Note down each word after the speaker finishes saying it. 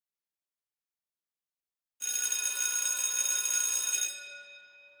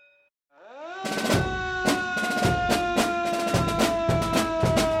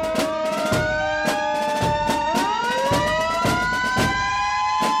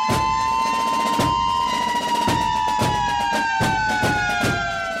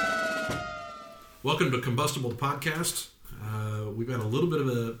welcome to Combustible the Podcast. We've got a little bit of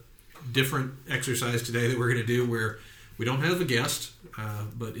a different exercise today that we're going to do where we don't have a guest,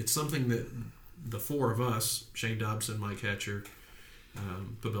 but it's something that the four of us, Shane Dobson, Mike Hatcher,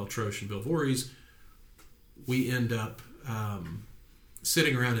 Pavel Troche, and Bill Voorhees, we end up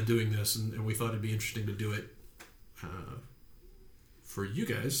sitting around and doing this, and we thought it'd be interesting to do it for you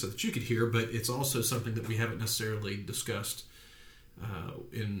guys so that you could hear, but it's also something that we haven't necessarily discussed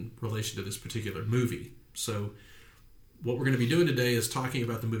in relation to this particular movie. So what we're going to be doing today is talking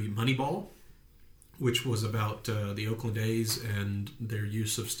about the movie Moneyball, which was about the Oakland A's and their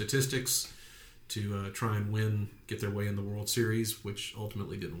use of statistics to try and get their way in the World Series, which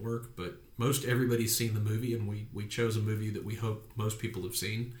ultimately didn't work. But most everybody's seen the movie, and we chose a movie that we hope most people have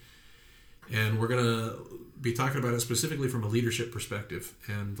seen. And we're going to be talking about it specifically from a leadership perspective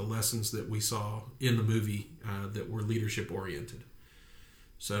and the lessons that we saw in the movie that were leadership-oriented.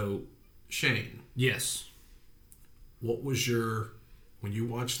 So, Shane. Yes. When you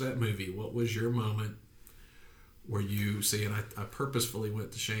watched that movie, what was your moment where you see, and I purposefully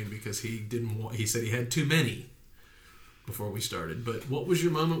went to Shane because he said he had too many before we started, but what was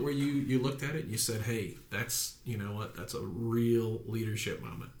your moment where you looked at it and you said, hey, that's a real leadership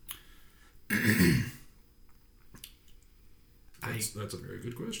moment? That's a very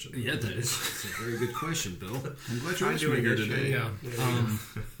good question. Yeah, that is. It's a very good question, Bill. I'm glad you're doing here today. Yeah.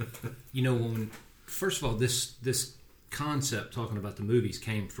 First of all, this concept talking about the movies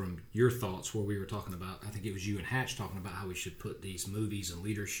came from your thoughts where we were talking about, I think it was you and Hatch talking about how we should put these movies and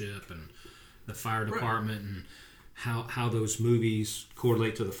leadership and the fire department and how those movies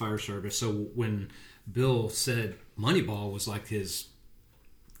correlate to the fire service. So when Bill said Moneyball was like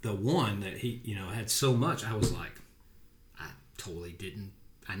the one that he had so much, I was like, I totally didn't.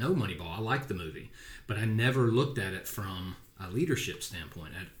 I know Moneyball. I like the movie, but I never looked at it from a leadership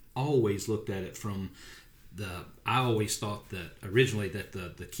standpoint. I'd always looked at it from I always thought that originally that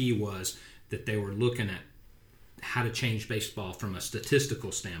the key was that they were looking at how to change baseball from a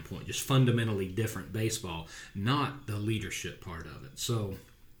statistical standpoint, just fundamentally different baseball, not the leadership part of it. So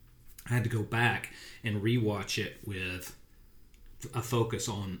I had to go back and rewatch it with a focus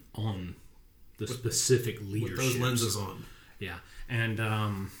on the specific leadership. With those lenses on. Yeah. And,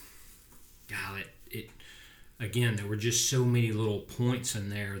 again, there were just so many little points in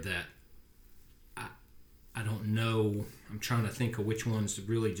there that I don't know. I'm trying to think of which ones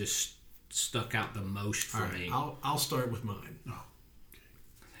really just stuck out the most for me. I'll start with mine. Oh,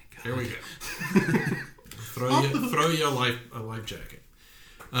 okay. Here we go. throw you a life jacket.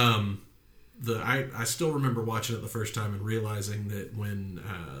 I still remember watching it the first time and realizing that when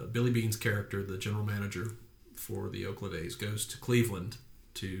Billy Beane's character, the general manager for the Oakland A's, goes to Cleveland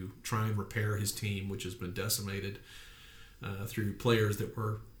to try and repair his team, which has been decimated through players that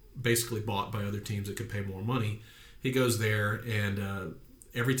were basically bought by other teams that could pay more money. He goes there, and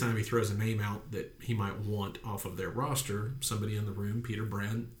every time he throws a name out that he might want off of their roster, somebody in the room, Peter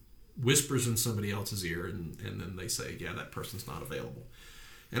Brand, whispers in somebody else's ear, and then they say, yeah, that person's not available.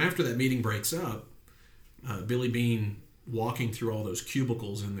 And after that meeting breaks up, Billy Beane, walking through all those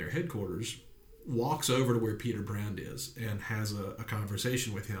cubicles in their headquarters, walks over to where Peter Brand is and has a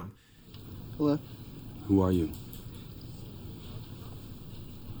conversation with him. Hello. Who are you?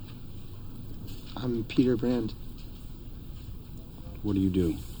 I'm Peter Brand. What do you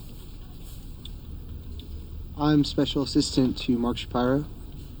do? I'm special assistant to Mark Shapiro.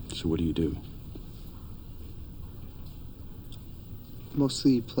 So what do you do?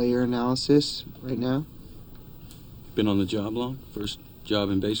 Mostly player analysis right now. Been on the job long? First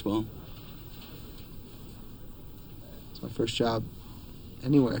job in baseball? It's my first job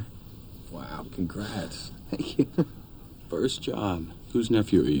anywhere. Wow, congrats. Thank you. First job. Whose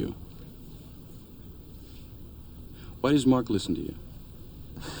nephew are you? Why does Mark listen to you?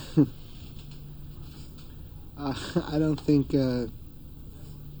 I don't think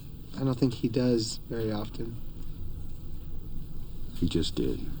he does very often. He just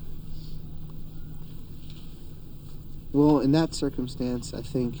did. Well, in that circumstance, I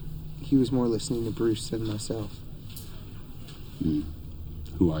think he was more listening to Bruce than myself.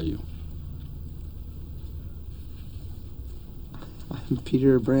 Who are you? I'm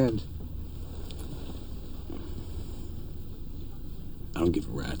Peter Brand. I don't give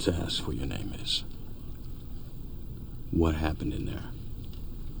a rat's ass what your name is. What happened in there?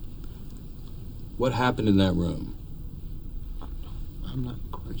 What happened in that room? I'm not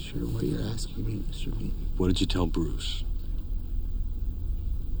quite sure what you're asking me, Mr. Bean. What did you tell Bruce?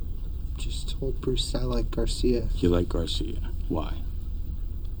 Just told Bruce I like Garcia. You like Garcia. Why?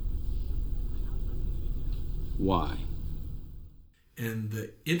 Why? And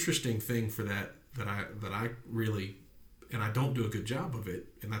the interesting thing for that that I really, and I don't do a good job of it,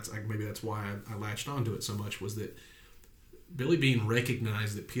 and maybe that's why I latched onto it so much, was that Billy Beane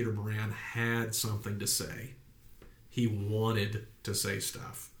recognized that Peter Moran had something to say. He wanted to say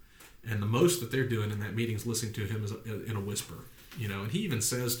stuff. And the most that they're doing in that meeting is listening to him in a whisper. And he even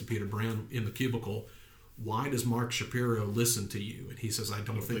says to Peter Moran in the cubicle, "Why does Mark Shapiro listen to you?" And he says, "I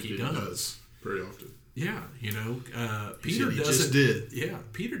don't think he does." Very often. Yeah, Peter just did. Yeah,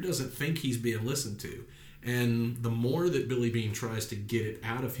 Peter doesn't think he's being listened to. And the more that Billy Beane tries to get it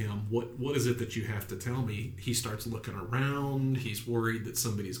out of him, what is it that you have to tell me? He starts looking around. He's worried that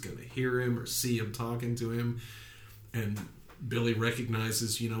somebody's going to hear him or see him talking to him. And Billy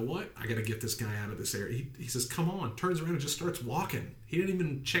recognizes, you know what? I got to get this guy out of this area. He says, "Come on," turns around and just starts walking. He didn't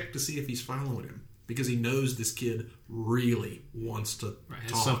even check to see if he's following him because he knows this kid really wants to talk.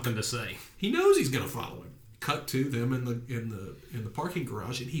 Has something to say. He knows he's going to follow him. Cut to them in the parking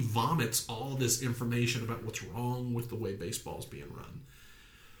garage, and he vomits all this information about what's wrong with the way baseball's being run.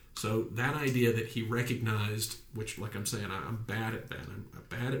 So that idea that he recognized, which, like I'm saying, I'm bad at that. I'm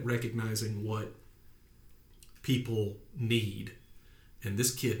bad at recognizing what people need, and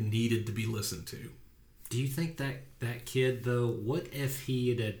this kid needed to be listened to. Do you think that kid, though, what if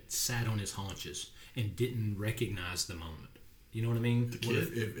he had sat on his haunches and didn't recognize the moment? You know what I mean? The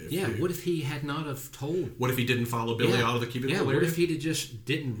kid? What if he had not have told? What if he didn't follow Billy out of the cubicle area? What if he just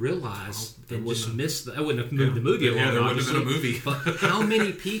didn't realize and just missed I wouldn't have moved the movie along. Yeah, there wouldn't have been a movie. But how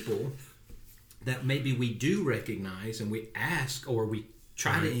many people that maybe we do recognize and we ask or we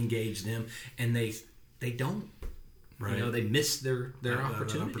try to engage them and they don't. Right. They miss their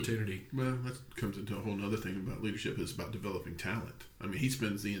opportunity. Well, that comes into a whole other thing about leadership. Is about developing talent. I mean, he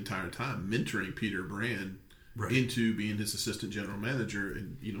spends the entire time mentoring Peter Moran into being his assistant general manager,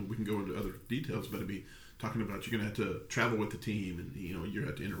 and we can go into other details, but it'd be talking about you're going to have to travel with the team, and you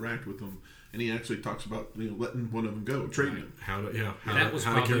have to interact with them. And he actually talks about letting one of them go, trading them. How to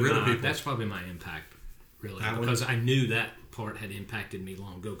get rid of people. That's probably my impact, really, because I knew that part had impacted me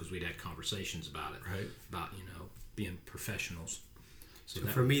long ago because we'd had conversations about it, right? About being professionals. So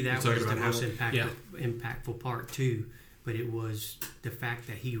for me, that was the most impactful part too. But it was the fact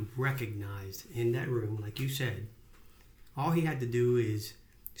that he recognized in that room, like you said, all he had to do is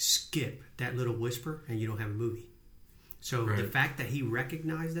skip that little whisper, and you don't have a movie. So the fact that he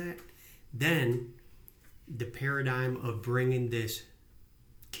recognized that, then the paradigm of bringing this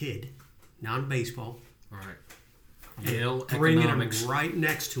kid, non-baseball, Yale bringing economics, him right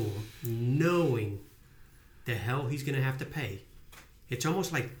next to him, knowing the hell he's going to have to pay. It's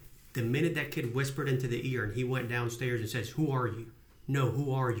almost like the minute that kid whispered into the ear and he went downstairs and says, "Who are you?" "No,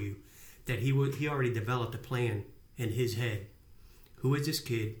 who are you?" That he already developed a plan in his head. Who is this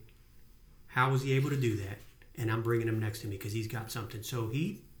kid? How was he able to do that? And I'm bringing him next to me because he's got something. So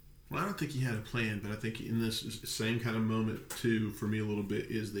Well, I don't think he had a plan, but I think in this same kind of moment, too, for me a little bit,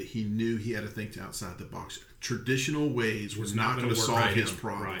 is that he knew he had to think outside the box. Traditional ways was not going to solve his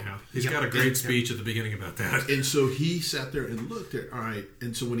problem. Right. He's got a great speech at the beginning about that. And so he sat there and looked at, all right,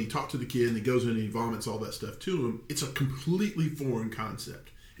 and so when he talked to the kid and he goes in and he vomits all that stuff to him, it's a completely foreign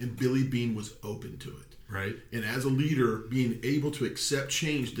concept. And Billy Beane was open to it. Right. And as a leader, being able to accept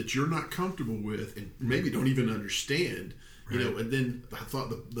change that you're not comfortable with and maybe don't even understand, and then I thought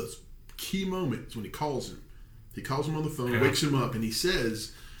the key moment is when he calls him. He calls him on the phone, wakes him up, and he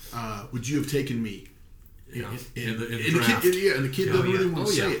says, "Would you have taken me?" Yeah. And the kid doesn't really want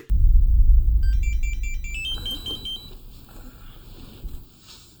to say it.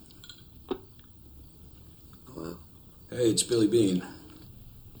 Hello? Hey, it's Billy Beane.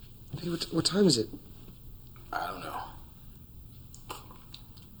 Hey, what time is it? I don't know.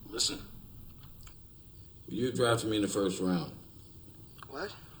 Listen. You drafted me in the first round. What?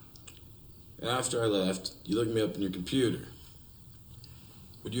 And after I left, you looked me up in your computer.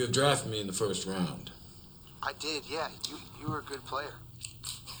 Would you have drafted me in the first round? I did, yeah. You were a good player.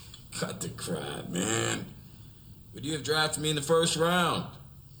 Cut the crap, man. Would you have drafted me in the first round?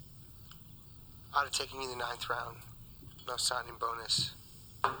 I'd have taken you in the 9th round. No signing bonus.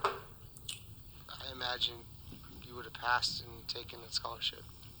 I imagine you would have passed and taken that scholarship.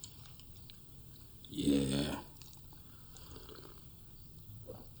 Yeah.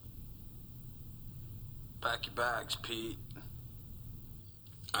 Pack your bags, Pete.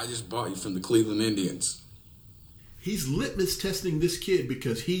 I just bought you from the Cleveland Indians. He's litmus testing this kid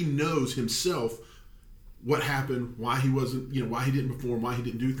because he knows himself what happened, why he wasn't, why he didn't perform, why he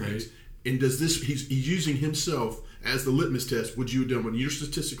didn't do things. Right. And he's using himself as the litmus test. Would you have done your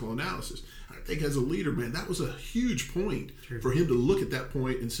statistical analysis? I think as a leader, man, that was a huge point for him to look at that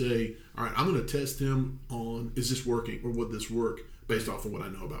point and say, all right, I'm going to test him on, is this working or would this work based off of what I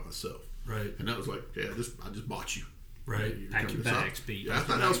know about myself? Right. And that was like, I just bought you. Right. Pack your bags, Pete. Yeah, I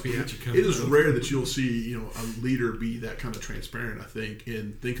thought that was it is rare that you'll see, a leader be that kind of transparent, I think,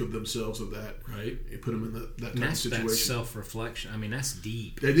 and think of themselves of that. Right. And put them in that type of situation. That's self-reflection. I mean, that's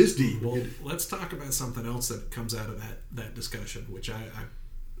deep. That is deep. Well, let's talk about something else that comes out of that discussion, which I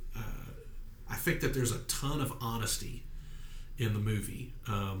think that there's a ton of honesty in the movie.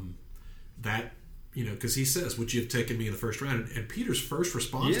 Because he says, "Would you have taken me in the first round?" And Peter's first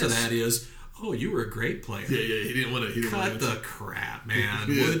response to that is, "Oh, you were a great player." Yeah, he didn't want to. Cut the crap, man.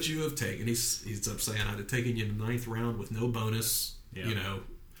 Yeah. Would you have taken? He's up saying, "I'd have taken you in the 9th round with no bonus." Yeah.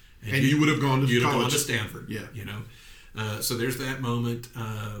 And you would have gone to you'd college. have gone to Stanford. Yeah. So there's that moment.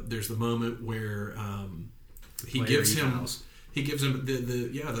 There's the moment where he gives him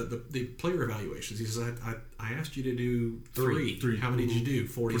the player evaluations. He says, "I asked you to do three. How many did you do?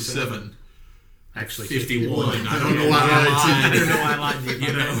 47. Actually, 51. I don't know why I lied.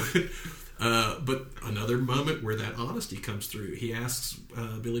 You know." But another moment where that honesty comes through. He asks,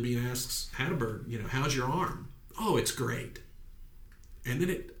 Billy Beane asks Hatteberg, how's your arm? "Oh, it's great." And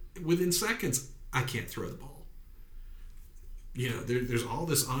then within seconds, "I can't throw the ball." There's all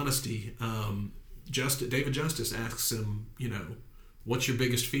this honesty. David Justice asks him, "What's your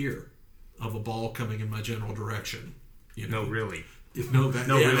biggest fear of a ball coming in my general direction?" No, really.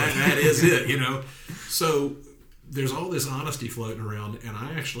 That is it. So there's all this honesty floating around, and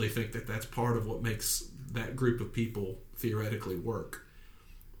I actually think that that's part of what makes that group of people theoretically work.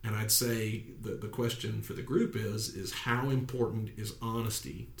 And I'd say the question for the group is how important is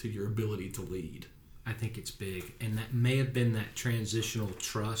honesty to your ability to lead? I think it's big, and that may have been that transitional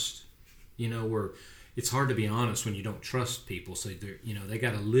trust, where it's hard to be honest when you don't trust people. So they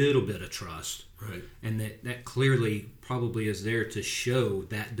got a little bit of trust, right? And that clearly probably is there to show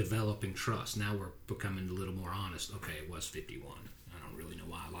that developing trust. Now we're becoming a little more honest. Okay, it was 51. I don't really know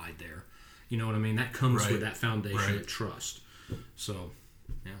why I lied there. You know what I mean? That comes with that foundation of trust. So,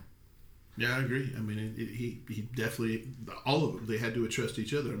 yeah. Yeah, I agree. I mean, he definitely, all of them, they had to trust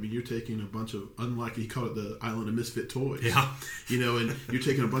each other. I mean, you're taking a bunch of unlikely, he called it the island of misfit toys. Yeah. And you're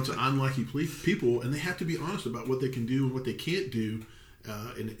taking a bunch of unlikely people, and they have to be honest about what they can do and what they can't do.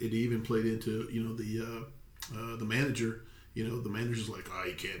 And it even played into, the manager. The manager's like, "Oh,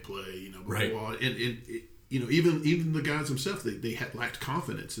 you can't play," blah, right. blah, blah. And even the guys themselves, they had lacked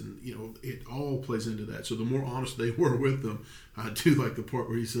confidence, and it all plays into that. So the more honest they were with them, I do like the part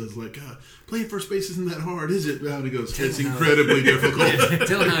where he says, like, "Playing first base isn't that hard, is it?" And he goes, "It's incredibly difficult."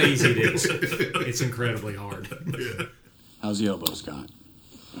 Tell him how easy it is. It's incredibly hard. Yeah. How's the elbow, Scott?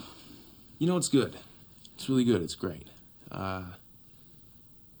 It's good. It's really good. It's great.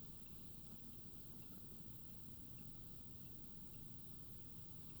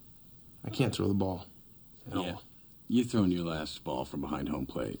 I can't throw the ball at all. You thrown your last ball from behind home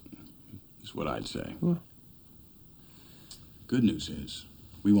plate, is what I'd say. What? Good news is,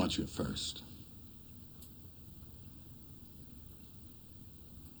 we want you at first.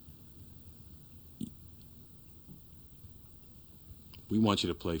 We want you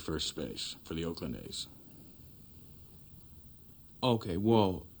to play first base for the Oakland A's. Okay,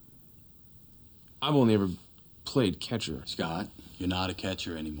 well, I've only ever played catcher. Scott, you're not a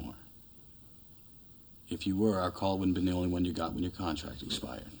catcher anymore. If you were, our call wouldn't have been the only one you got when your contract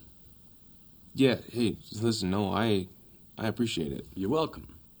expired. Yeah, hey, listen, no, I appreciate it. You're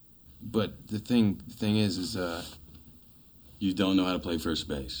welcome. But the thing is, you don't know how to play first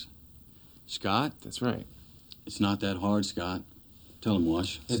base. Scott? That's right. It's not that hard, Scott. Tell him,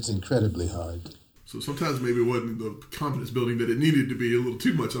 Wash. It's incredibly hard. So sometimes maybe it wasn't the confidence building that it needed to be, a little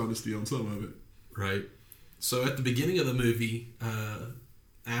too much honesty on some of it. Right. So at the beginning of the movie,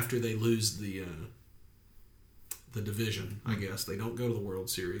 after they lose the division, I guess, they don't go to the World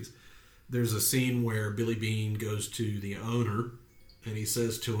Series, there's a scene where Billy Beane goes to the owner and he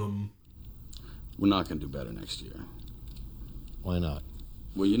says to him, "We're not going to do better next year." Why not?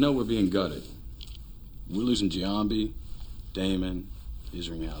 Well, we're being gutted. We're losing Giambi, Damon,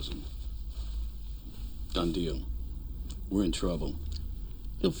 Isringhausen. Done deal. We're in trouble.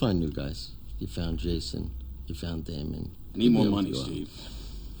 You'll find new guys. You found Jason. You found Damon. I need more money, Steve.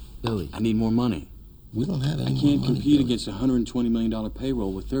 Billy. I need more money. We don't have any I more can't money, compete Billy. against a $120 million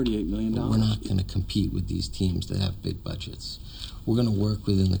payroll with $38 million. We're not going to compete with these teams that have big budgets. We're going to work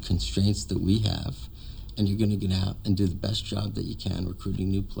within the constraints that we have, and you're going to get out and do the best job that you can recruiting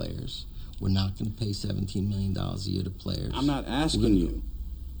new players. We're not going to pay $17 million a year to players. I'm not asking you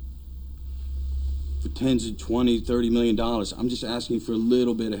for tens of $20, $30 million. I'm just asking for a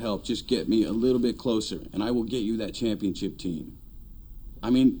little bit of help. Just get me a little bit closer, and I will get you that championship team. I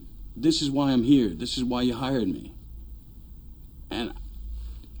mean, this is why I'm here. This is why you hired me. And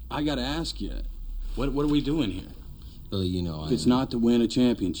I got to ask you, what are we doing here? Billy, you know, It's not to win a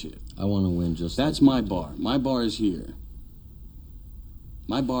championship. I want to win just That's my bar. My bar is here.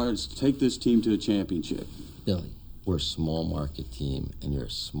 My bar is to take this team to a championship. Billy, we're a small market team, and you're a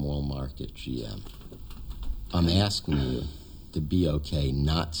small market GM. I'm asking you to be okay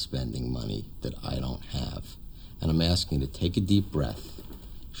not spending money that I don't have. And I'm asking you to take a deep breath,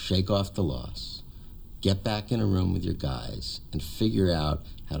 shake off the loss, get back in a room with your guys, and figure out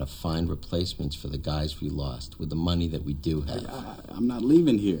how to find replacements for the guys we lost with the money that we do have. I'm not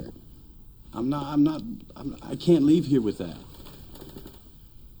leaving here. I can't leave here with that.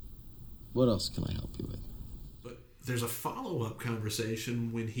 What else can I help you with? But there's a follow-up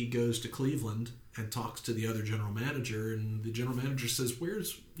conversation when he goes to Cleveland and talks to the other general manager, and the general manager says,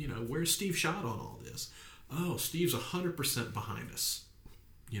 where's Steve Schott on all this? Oh, Steve's 100% behind us.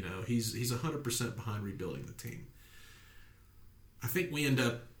 He's 100% behind rebuilding the team. I think we end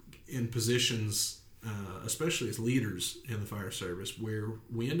up in positions, especially as leaders in the fire service, where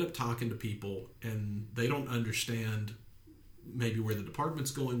we end up talking to people and they don't understand maybe where the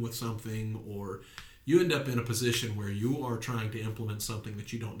department's going with something, or you end up in a position where you are trying to implement something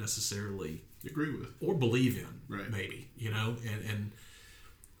that you don't necessarily agree with or believe in, right? Maybe, and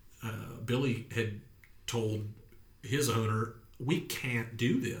Billy had told his owner, we can't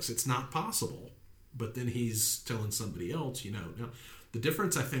do this. It's not possible. But then he's telling somebody else, Now, the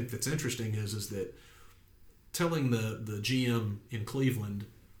difference I think that's interesting is that telling the GM in Cleveland,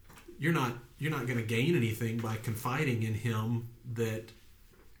 you're not going to gain anything by confiding in him that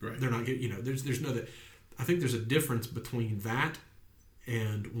they're not getting. There's no that. I think there's a difference between that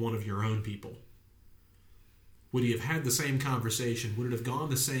and one of your own people. Would he have had the same conversation? Would it have gone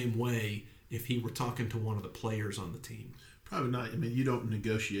the same way if he were talking to one of the players on the team? Probably not. I mean, you don't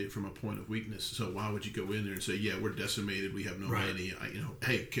negotiate from a point of weakness. So why would you go in there and say, "Yeah, we're decimated. We have no money.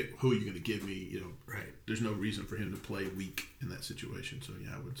 Hey, who are you going to give me?" Right. There's no reason for him to play weak in that situation. So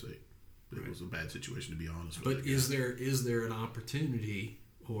yeah, I would say it was a bad situation, to be honest. But is there an opportunity,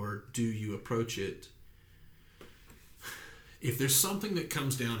 or do you approach it? If there's something that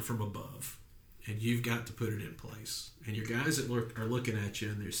comes down from above, and you've got to put it in place, and your guys that are looking at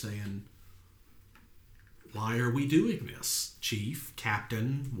you and they're saying, why are we doing this, chief,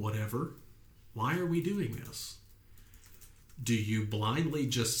 captain, whatever? Why are we doing this? Do you blindly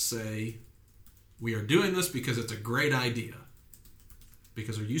just say, we are doing this because it's a great idea?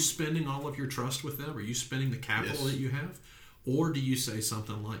 Because are you spending all of your trust with them? Are you spending the capital that you have? Or do you say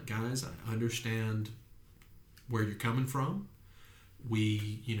something like, guys, I understand where you're coming from.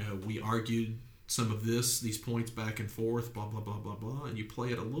 We argued some of these points back and forth, blah, blah, blah, blah, blah, and you play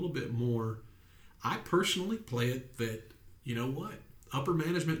it a little bit more. I personally play it that, upper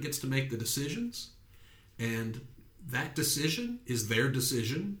management gets to make the decisions, and that decision is their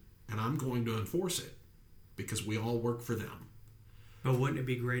decision, and I'm going to enforce it because we all work for them. But wouldn't it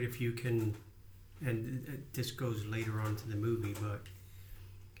be great if you can, and this goes later on to the movie,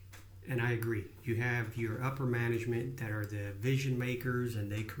 and I agree, you have your upper management that are the vision makers,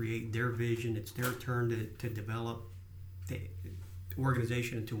 and they create their vision. It's their turn to develop the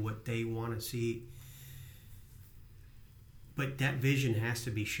organization into what they want to see. But that vision has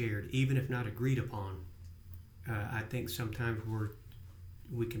to be shared, even if not agreed upon. I think sometimes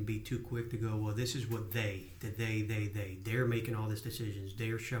we can be too quick to go, well, this is what they're making all these decisions.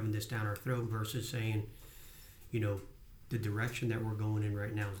 They're shoving this down our throat versus saying, the direction that we're going in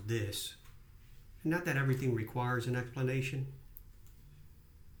right now is this. Not that everything requires an explanation,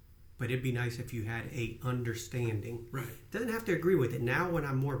 but it'd be nice if you had a understanding. Right. Doesn't have to agree with it. Now when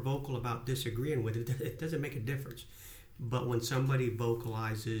I'm more vocal about disagreeing with it, it doesn't make a difference. But when somebody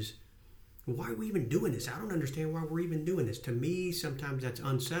vocalizes, why are we even doing this? I don't understand why we're even doing this. To me, sometimes that's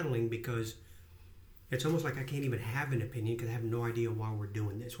unsettling because it's almost like I can't even have an opinion because I have no idea why we're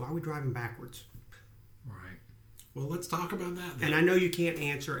doing this. Why are we driving backwards? Right. Well, let's talk about that then. And I know you can't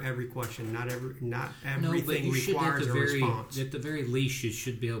answer every question. Not everything requires a response. At the very least, you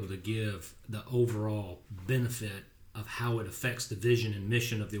should be able to give the overall benefit of how it affects the vision and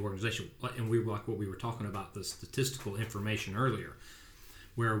mission of the organization. And we like what we were talking about, the statistical information earlier,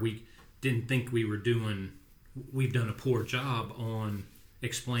 where we didn't think we've done a poor job on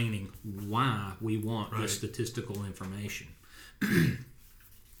explaining why we want this statistical information.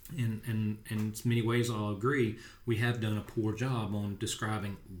 In many ways, I'll agree, we have done a poor job on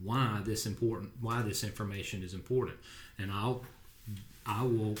describing why this information is important, and I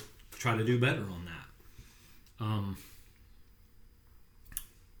will try to do better on that. All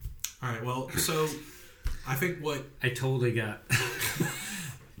right. Well, so I think what I totally got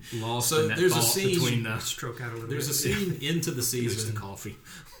lost So in that there's a thought scene between the Stroke out a little There's bit. a scene into the season coffee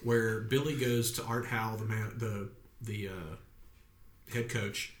where Billy goes to Art Howe, the head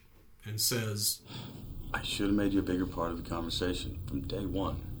coach, and says, I should have made you a bigger part of the conversation from day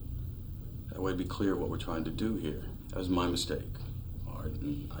one. That way it'd be clear what we're trying to do here. That was my mistake, Art,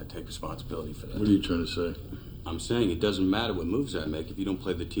 and I take responsibility for that. What are you trying to say? I'm saying it doesn't matter what moves I make if you don't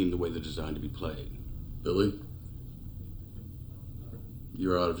play the team the way they're designed to be played. Billy,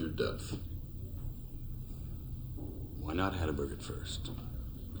 you're out of your depth. Why not Hatterberg at first?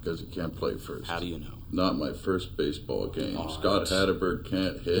 Because he can't play first. How do you know? Not my first baseball game. All Scott right. Hatterberg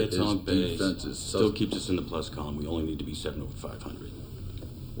can't hit. Hits His on base. defense is Still keeps us in the plus column. We only need to be 7 over 500.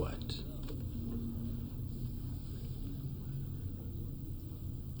 What?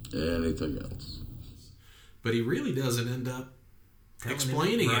 Anything else? but he really doesn't end up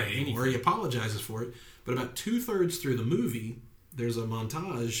explaining it, or he apologizes for it. But about 2/3 through the movie, there's a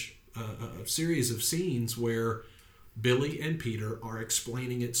montage, a series of scenes where Billy and Peter are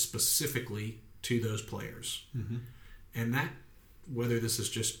explaining it specifically to those players. Mm-hmm. And that, whether this is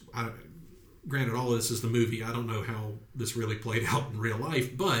just, granted, all of this is the movie. I don't know how this really played out in real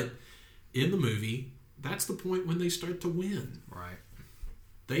life, but in the movie, that's the point when they start to win. Right.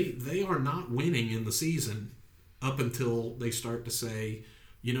 They are not winning in the season up until they start to say,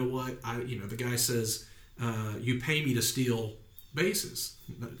 you know what, the guy says, you pay me to steal bases.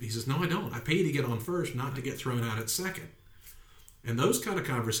 He says, no, I don't. I pay you to get on first, not to get thrown out at second. And those kind of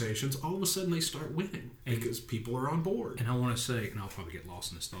conversations, all of a sudden they start winning because people are on board. And I want to say, and I'll probably get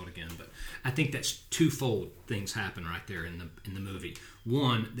lost in this thought again, but I think that's twofold things happen right there in the movie.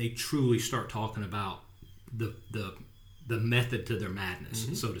 One, they truly start talking about the method to their madness,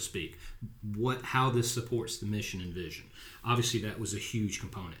 mm-hmm. so to speak. How this supports the mission and vision. Obviously, that was a huge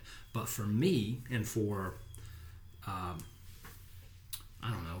component. But for me, and for I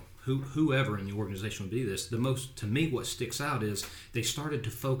don't know, whoever in the organization would be this, to me, what sticks out is they started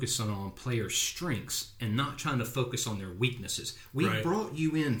to focus on players' strengths and not trying to focus on their weaknesses. We brought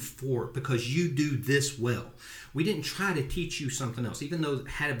you in because you do this well. We didn't try to teach you something else. Even though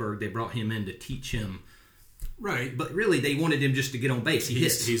Hatterberg, they brought him in to teach him. Right. But really, they wanted him just to get on base.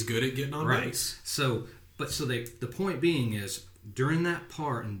 He's good at getting on base. So the point being is, during that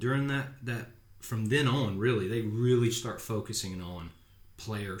part and during that from then on, really, they really start focusing on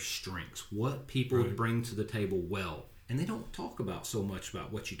player strengths, what people bring to the table well. And they don't talk about so much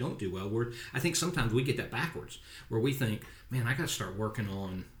about what you don't do well. I think sometimes we get that backwards, where we think, man, I got to start working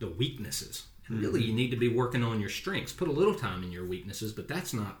on the weaknesses. And mm-hmm. really, you need to be working on your strengths. Put a little time in your weaknesses, but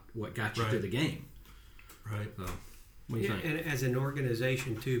that's not what got you to the game. Right. So, what do you think? And as an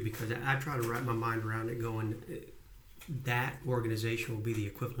organization, too, because I try to wrap my mind around it going, that organization will be the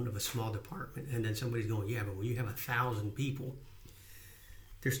equivalent of a small department. And then somebody's going, yeah, but when you have 1,000 people,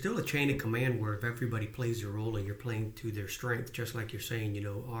 there's still a chain of command where if everybody plays their role and you're playing to their strength, just like you're saying,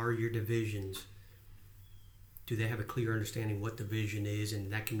 are your divisions, do they have a clear understanding what the vision is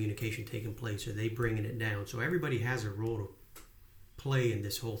and that communication taking place? Are they bringing it down? So everybody has a role to play in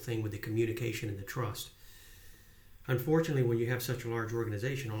this whole thing with the communication and the trust. Unfortunately, when you have such a large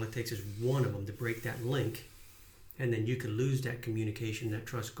organization, all it takes is one of them to break that link, and then you could lose that communication, that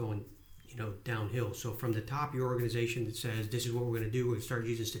trust going downhill. So from the top, your organization that says, this is what we're going to do, we're going to start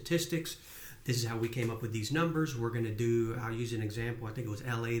using statistics, this is how we came up with these numbers, we're going to do, I'll use an example, I think it was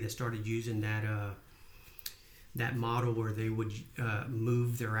LA that started using that model where they would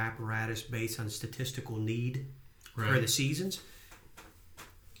move their apparatus based on statistical need for the seasons.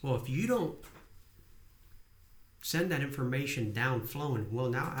 Well, if you don't send that information down flowing, well,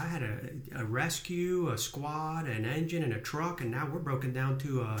 now I had a rescue, a squad, an engine, and a truck, and now we're broken down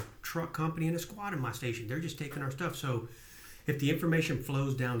to a truck company and a squad in my station. They're just taking our stuff. So if the information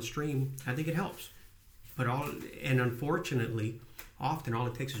flows downstream, I think it helps. But unfortunately, often all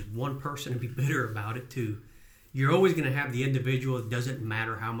it takes is one person to be bitter about it you're always going to have the individual. It doesn't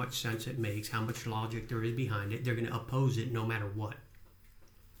matter how much sense it makes, how much logic there is behind it. They're going to oppose it no matter what.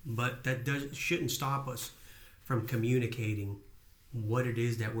 But that shouldn't stop us from communicating what it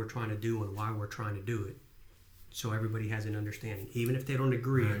is that we're trying to do and why we're trying to do it, so everybody has an understanding. Even if they don't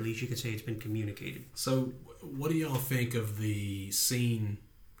agree, at least you can say it's been communicated. So what do y'all think of the scene,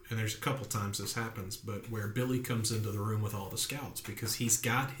 and there's a couple times this happens, but where Billy comes into the room with all the scouts because he's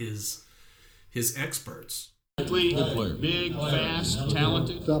got his experts. Good player. Big, fast,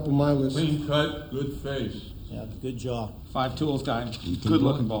 talented. Top of my list. Clean cut, good face. Yeah, good jaw. 5 tools guy. Good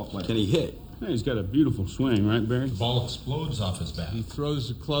looking ball player. Can he hit? Yeah, he's got a beautiful swing, right, Barry? The ball explodes off his bat. He throws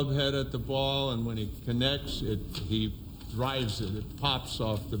the club head at the ball, and when he connects, he drives it. It pops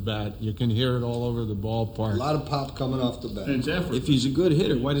off the bat. You can hear it all over the ballpark. A lot of pop coming off the bat. And it's effort. If he's a good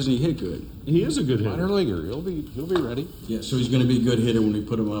hitter, why doesn't he hit good? He is a good hitter. Minor leaguer. He'll be ready. Yeah, so he's going to be a good hitter when we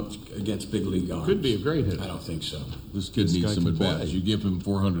put him up against big league arms. Could be a great hitter. I don't think so. This kid needs guy some can at-bats. play. You give him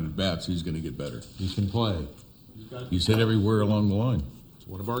 400 at-bats, he's going to get better. He can play. He's hit everywhere along the line. It's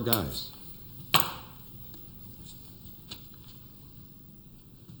one of our guys.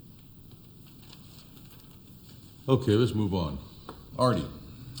 Okay, let's move on. Artie,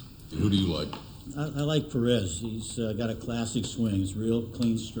 who do you like? I like Perez. He's got a classic swing. It's real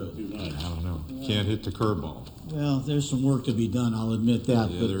clean stroke. I don't know. Can't hit the curveball. Well, there's some work to be done. I'll admit that,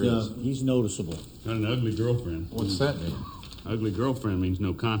 Yeah, but there is. he's noticeable. Got an ugly girlfriend. What's that mean? Ugly girlfriend means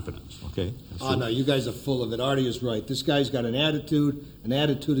no confidence. Okay. Oh, no, you guys are full of it. Artie is right. This guy's got an attitude. An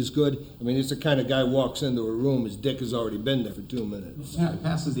attitude is good. I mean, he's the kind of guy walks into a room, his dick has already been there for 2 minutes. Yeah, he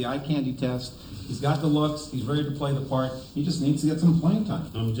passes the eye candy test. He's got the looks. He's ready to play the part. He just needs to get some playing time.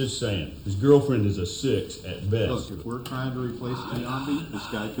 I'm just saying, his girlfriend is a 6 at best. Look, if we're trying to replace Giambi, this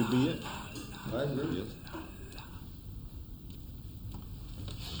guy could be it. I agree with you.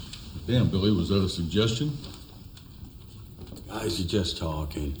 Damn, Billy, was that a suggestion? Guys, you're just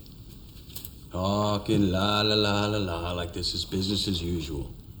talking. Talking la la la la la like this is business as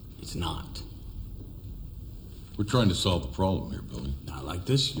usual. It's not. We're trying to solve the problem here, Billy. Not like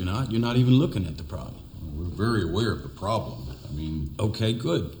this, you're not. You're not even looking at the problem. We're very aware of the problem. I mean... Okay,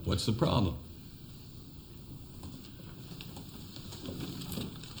 good. What's the problem?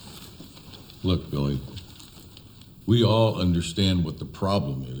 Look, Billy, we all understand what the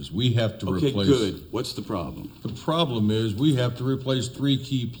problem is. We have to replace... Okay, good. What's the problem? The problem is we have to replace 3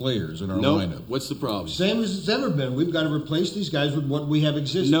 key players in our lineup. What's the problem? Same as it's ever been. We've got to replace these guys with what we have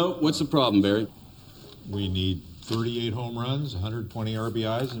existing. No, what's the problem, Barry? We need 38 home runs, 120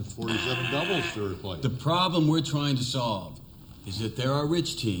 RBIs, and 47 doubles to replace. The problem we're trying to solve is that there are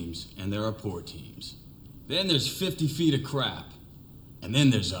rich teams and there are poor teams. Then there's 50 feet of crap. And then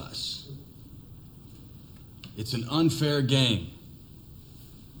there's us. It's an unfair game.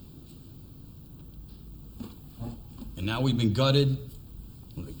 And now we've been gutted,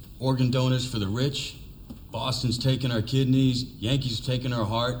 like organ donors for the rich. Boston's taking our kidneys, Yankees taking our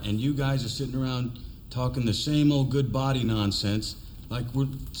heart, and you guys are sitting around talking the same old good body nonsense like we're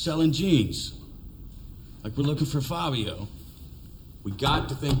selling jeans. Like we're looking for Fabio. We got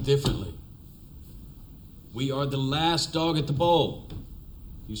to think differently. We are the last dog at the bowl.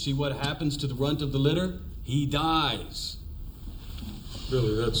 You see what happens to the runt of the litter? He dies.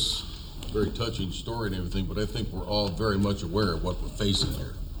 Billy, that's a very touching story and everything, but I think we're all very much aware of what we're facing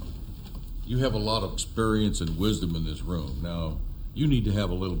here. You have a lot of experience and wisdom in this room. Now, you need to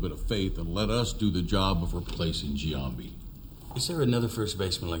have a little bit of faith and let us do the job of replacing Giambi. Is there another first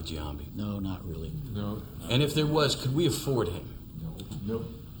baseman like Giambi? No, not really. No. And if there was, could we afford him? No.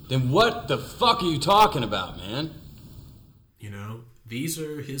 Then what the fuck are you talking about, man? You know, these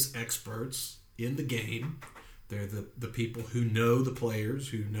are his experts in the game. They're the people who know the players,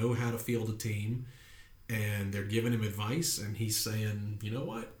 who know how to field a team, and they're giving him advice, and he's saying, you know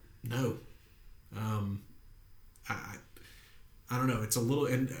what? No. I don't know. It's a little...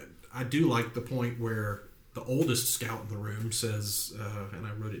 And I do like the point where the oldest scout in the room says, and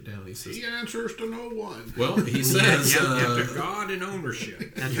I wrote it down, he says... He answers to no one. Well, he says... to God and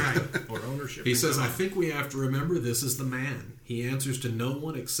ownership. That's right. Or ownership. He says, I think we have to remember this is the man. He answers to no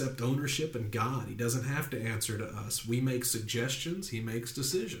one except ownership and God. He doesn't have to answer to us. We make suggestions. He makes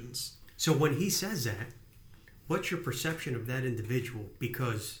decisions. So when he says that, what's your perception of that individual?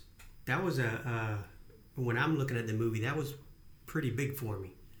 Because that was when I'm looking at the movie, that was pretty big for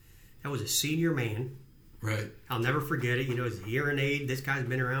me. That was a senior man. Right. I'll never forget it. You know, as a hearing aid, this guy's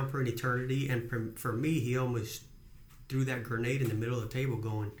been around for an eternity. And for me, he almost threw that grenade in the middle of the table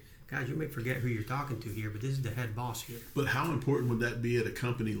going, guys, you may forget who you're talking to here, but this is the head boss here. But how important would that be at a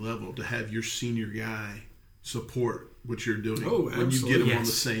company level to have your senior guy support what you're doing when you get them on the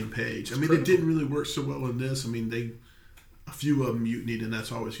same page? I mean, it didn't really work so well in this. I mean, a few of them mutinied, and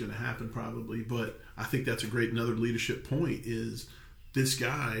that's always going to happen probably. But I think that's another leadership point is this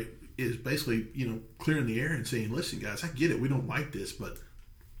guy is basically, clearing the air and saying, listen, guys, I get it. We don't like this, but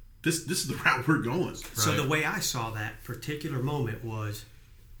this is the route we're going. So the way I saw that particular moment was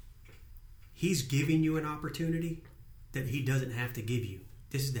he's giving you an opportunity that he doesn't have to give you.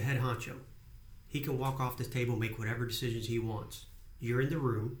 This is the head honcho. He can walk off this table, make whatever decisions he wants. You're in the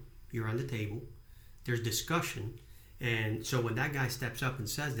room. You're on the table. There's discussion. And so when that guy steps up and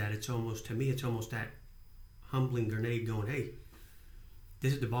says that, it's almost that humbling grenade going, hey,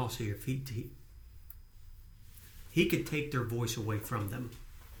 this is the boss here. If he could take their voice away from them.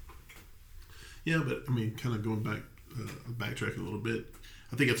 Yeah, but I mean, kind of going back backtrack a little bit.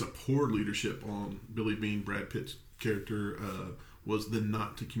 I think it's a poor leadership on Billy Beane, Brad Pitt's character, was the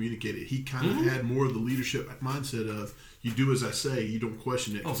not to communicate it. He kind of had more of the leadership mindset of, you do as I say, you don't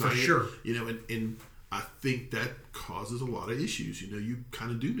question it. Oh, for sure. You know, and I think that causes a lot of issues. You know, you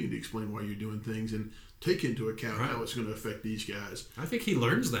kind of do need to explain why you're doing things and take into account how it's going to affect these guys. I think he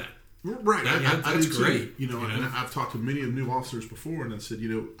learns that. Right. That's great. You know, and I've talked to many of new officers before, and I said, you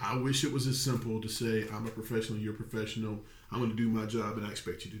know, I wish it was as simple to say, I'm a professional, you're a professional, I'm going to do my job, and I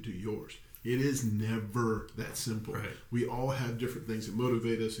expect you to do yours. It is never that simple. Right. We all have different things that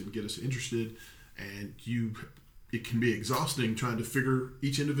motivate us and get us interested, and it can be exhausting trying to figure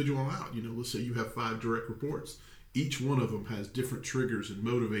each individual out. You know, let's say you have 5 direct reports. Each one of them has different triggers and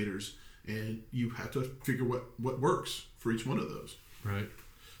motivators, and you have to figure what works for each one of those. Right.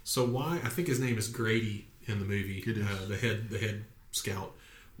 So why, I think his name is Grady in the movie, the head scout.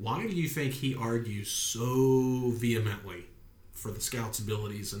 Why do you think he argues so vehemently for the scouts'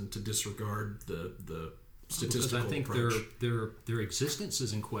 abilities and to disregard the statistical approach? Because I think their existence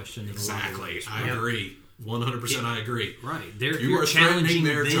is in question. Exactly. I agree. 100% I agree. Right. You are challenging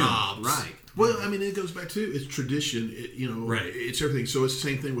their jobs. Right. Well, I mean, it goes back to it's tradition. Right. It's everything. So it's the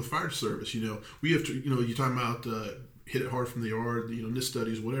same thing with fire service. You know, we have to. You know, you're talking about hit it hard from the yard. You know, NIST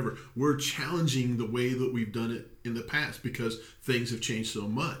studies, whatever. We're challenging the way that we've done it in the past because things have changed so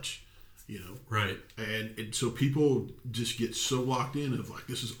much. You know, right. And so people just get so locked in of like,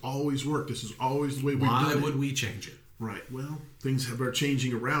 this has always worked. This is always the way we've done it. Why would we change it? Right. Well, things are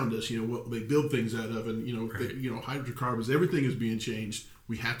changing around us. You know what they build things out of, and hydrocarbons. Everything is being changed.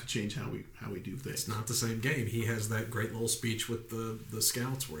 We have to change how we do things. It's not the same game. He has that great little speech with the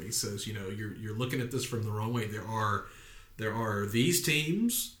scouts where he says, you know, you're looking at this from the wrong way. There are these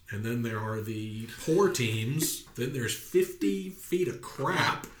teams, and then there are the poor teams. Then there's 50 feet of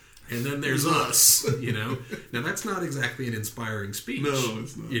crap. And then there's us, you know. Now that's not exactly an inspiring speech. No,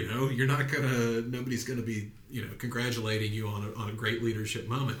 it's not. You know, nobody's gonna be, you know, congratulating you on a great leadership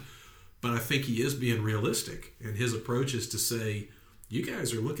moment. But I think he is being realistic, and his approach is to say, you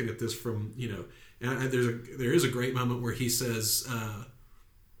guys are looking at this from, you know. And there is a great moment where he says,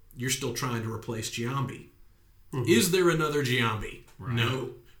 "You're still trying to replace Giambi. Mm-hmm. Is there another Giambi? Right.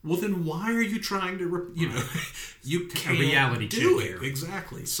 No." Well, then why are you trying to, you can't reality do check it. here.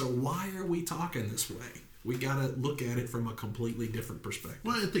 Exactly. So why are we talking this way? We got to look at it from a completely different perspective.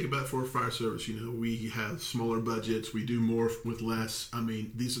 Well, and think about for fire service, you know, we have smaller budgets. We do more with less. I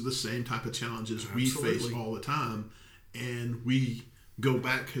mean, these are the same type of challenges we face all the time. And we go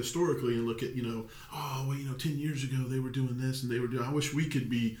back historically and look at, 10 years ago they were doing this and they were doing, I wish we could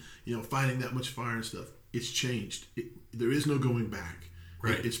be, fighting that much fire and stuff. It's changed. There is no going back.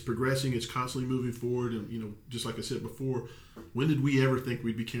 Right. It's progressing. It's constantly moving forward. And, just like I said before, when did we ever think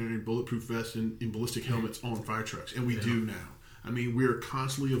we'd be carrying bulletproof vests and ballistic helmets on fire trucks? And we do now. I mean, we're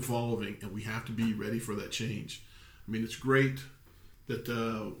constantly evolving, and we have to be ready for that change. I mean, it's great that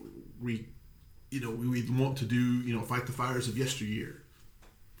we want to do, fight the fires of yesteryear.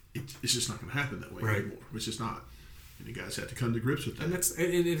 It's just not going to happen that way anymore. It's just not. And you guys have to come to grips with that. And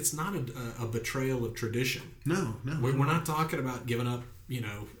it's not a betrayal of tradition. No. We're not talking about giving up,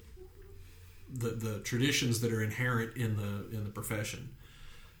 the traditions that are inherent in the profession,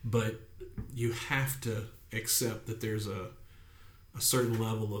 but you have to accept that there's a certain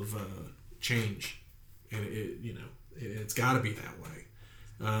level of change, and it's got to be that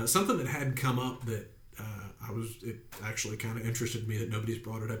way. Something that hadn't come up that it actually kind of interested me that nobody's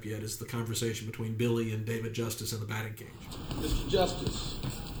brought it up yet is the conversation between Billy and David Justice in the batting cage. Mr. Justice,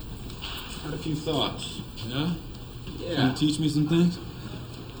 had a few thoughts. Yeah? Yeah. Can you teach me some things?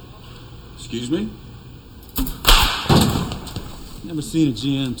 Excuse me? Never seen a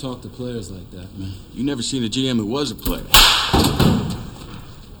GM talk to players like that, man. You never seen a GM who was a player?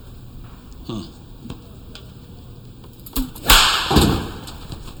 Huh.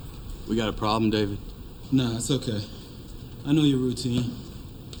 We got a problem, David? Nah, it's okay. I know your routine.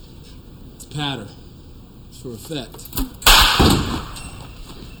 It's patter. It's for effect.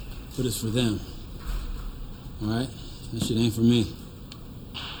 But it's for them. Alright? That shit ain't for me.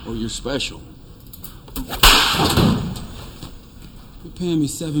 Oh, you're special. You're paying me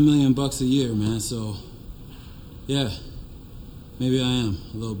 $7 million a year, man, so... Yeah. Maybe I am,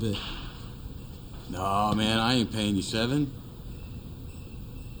 a little bit. No, man, I ain't paying you 7.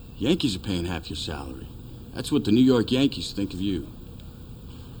 Yankees are paying half your salary. That's what the New York Yankees think of you.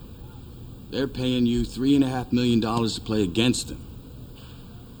 They're paying you $3.5 million to play against them.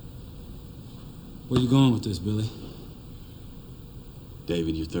 Where you going with this, Billy?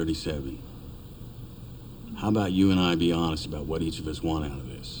 David, you're 37. How about you and I be honest about what each of us want out of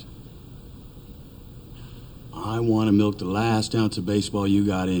this? I want to milk the last ounce of baseball you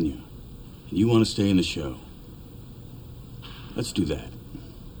got in you. And you want to stay in the show. Let's do that.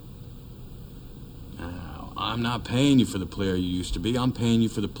 Now, I'm not paying you for the player you used to be. I'm paying you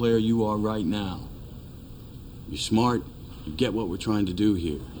for the player you are right now. You're smart. You get what we're trying to do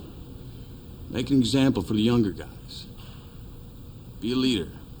here. Make an example for the younger guys. Be a leader.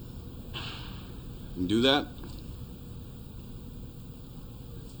 You can do that?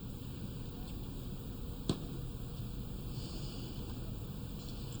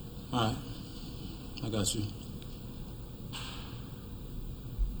 All right. I got you.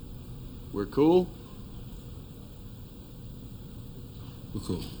 We're cool? We're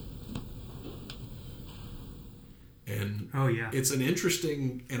cool. And yeah, it's an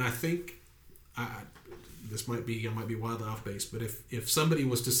interesting, and I think I might be wildly off base, but if somebody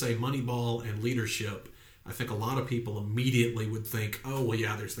was to say Moneyball and leadership, I think a lot of people immediately would think, oh, well,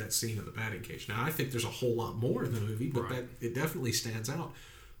 yeah, there's that scene in the batting cage. Now, I think there's a whole lot more in the movie, but it definitely stands out.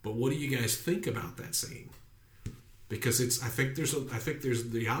 But what do you guys think about that scene? Because I think there's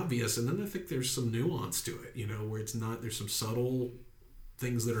the obvious, and then I think there's some nuance to it, where it's not, there's some subtle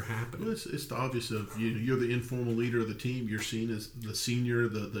things that are happening. Well, it's the obvious of you're the informal leader of the team. You're seen as the senior,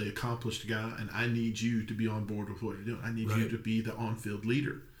 the accomplished guy, and I need you to be on board with what you're doing. I need you to be the on-field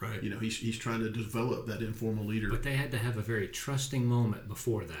leader. Right. He's trying to develop that informal leader. But they had to have a very trusting moment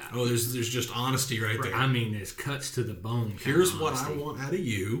before that. Oh, there's just honesty right there. I mean, it cuts to the bone. Here's what I want out of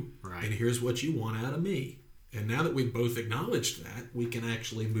you, right, and here's what you want out of me. And now that we've both acknowledged that, we can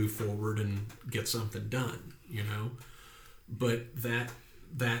actually move forward and get something done, But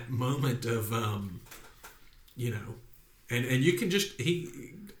that moment of, and you can just, the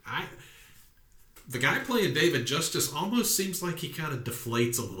guy playing David Justice almost seems like he kind of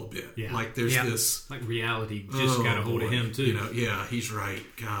deflates a little bit. Yeah. Like there's this. Like reality just got a hold of him too. Yeah, he's right.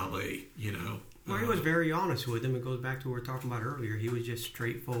 Golly, Well, he was very honest with him. It goes back to what we were talking about earlier. He was just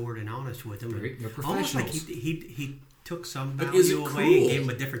straightforward and honest with him. They're Almost like professionals. he took some But is value it away cruel? and gave him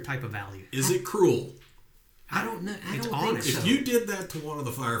a different type of value. Is it cruel? I don't know. It's don't honest. think so. If you did that to one of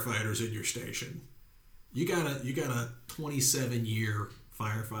the firefighters in your station, you got a 27-year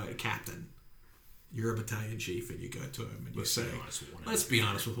firefighter captain. You're a battalion chief, and you go to him and you say, "Let's be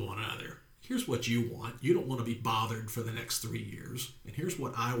honest with one another. Here's what you want. You don't want to be bothered for the next 3 years, and here's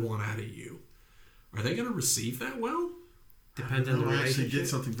what I want out of you." Are they going to receive that well? Depends on the relationship. I actually did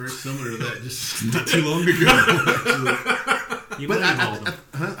something very similar to that just not too long ago. You but moneyballed them.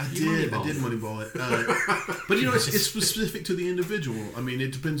 I did moneyball it. But it's specific to the individual. I mean,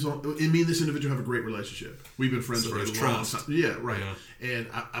 it depends on. Me and this individual have a great relationship. We've been friends for a long time. Yeah, right. Yeah. And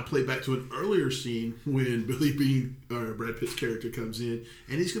I played back to an earlier scene when Billy Beane, or Brad Pitt's character, comes in,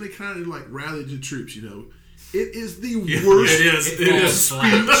 and he's going to kind of like rally the troops. It is the worst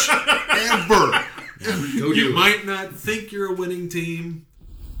speech ever. You might not think you're a winning team.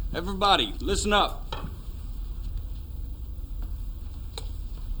 Everybody, listen up.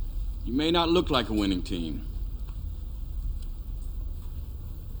 You may not look like a winning team,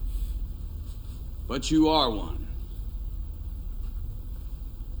 but you are one.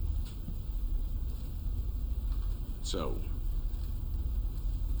 So,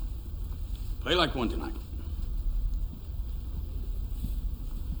 play like one tonight.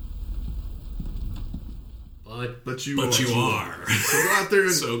 But you are. So go out there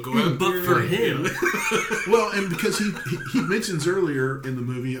and But for him, well, and because he mentions earlier in the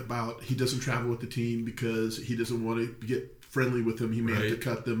movie about he doesn't travel with the team because he doesn't want to get friendly with them. He may have to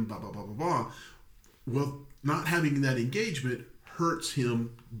cut them. Blah blah blah blah blah. Well, not having that engagement hurts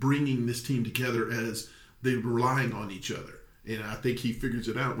him bringing this team together as they're relying on each other. And I think he figures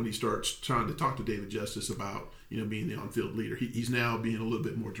it out when he starts trying to talk to David Justice about being the on-field leader. He's now being a little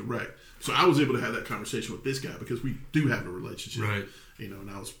bit more direct. So I was able to have that conversation with this guy because we do have a relationship, right?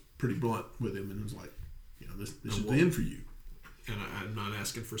 And I was pretty blunt with him, and it was like, this is the end for you. And I'm not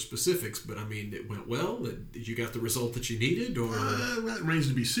asking for specifics, but I mean, it went well. Did you got the result that you needed, or that remains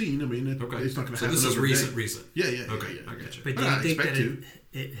to be seen. I mean, it's not going to happen. So this is recent. Yeah. Okay, I got you. But do you think that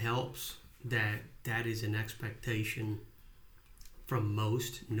it helps that is an expectation from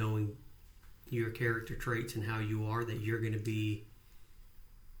most, knowing your character traits and how you are, that you're going to be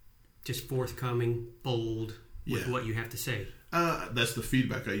just forthcoming, bold with what you have to say? That's the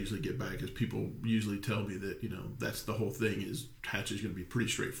feedback I usually get back, is people usually tell me that, that's the whole thing, is Hatch is going to be pretty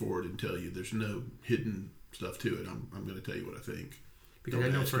straightforward and tell you there's no hidden stuff to it. I'm going to tell you what I think. Because I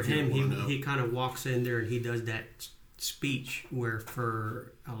know for him, he kind of walks in there and he does that speech where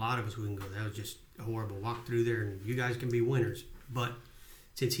for a lot of us we can go, that was just a horrible walk through there and you guys can be winners. But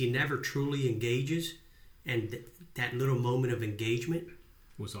since he never truly engages, and that little moment of engagement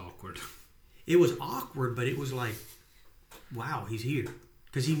was awkward. it was awkward, but it was like, wow, he's here.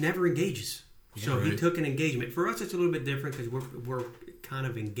 Because he never engages. So he took an engagement. For us, it's a little bit different because we're kind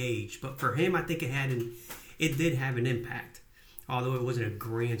of engaged. But for him, I think it did have an impact, although it wasn't a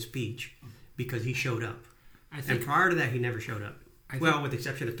grand speech, because he showed up. And prior to that, he never showed up. With the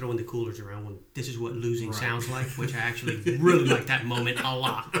exception of throwing the coolers around when this is what losing sounds like, which I actually really like that moment a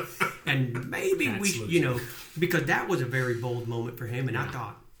lot. And maybe because that was a very bold moment for him, and I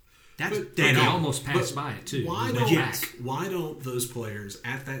thought, that's dead on. He almost passed by it, too. Why don't those players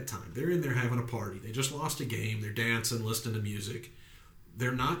at that time, they're in there having a party, they just lost a game, they're dancing, listening to music,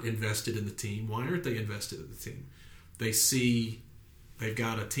 they're not invested in the team. Why aren't they invested in the team? They see they've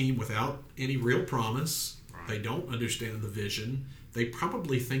got a team without any real promise. Right. They don't understand the vision. They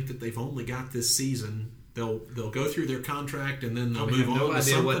probably think that they've only got this season. They'll go through their contract and then they'll move on to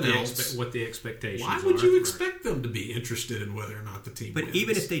something else. What the expectations are. Why would you expect them to be interested in whether or not the team wins? But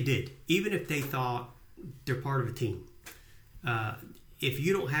even if they did, even if they thought they're part of a team, if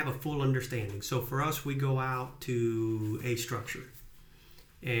you don't have a full understanding. So for us, we go out to a structure.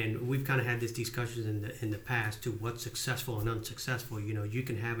 And we've kind of had this discussion in the past to what's successful and unsuccessful. You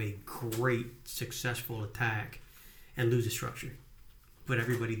can have a great successful attack and lose a structure. But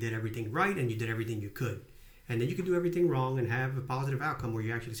everybody did everything right and you did everything you could. And then you can do everything wrong and have a positive outcome where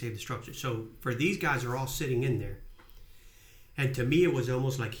you actually save the structure. So for these guys, they're all sitting in there. And to me, it was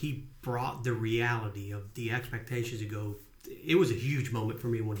almost like he brought the reality of the expectations to go. It was a huge moment for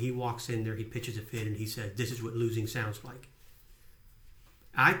me when he walks in there, he pitches a fit, and he said, this is what losing sounds like.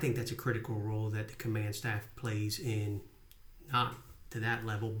 I think that's a critical role that the command staff plays in, not to that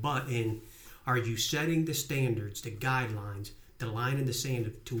level, but in, are you setting the standards, the guidelines, the line in the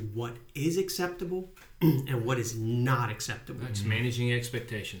sand to what is acceptable and what is not acceptable. It's managing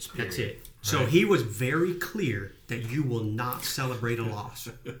expectations. Period. That's it. So he was very clear that you will not celebrate a loss.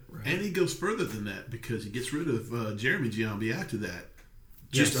 Right. And he goes further than that because he gets rid of Jeremy Giambi after that.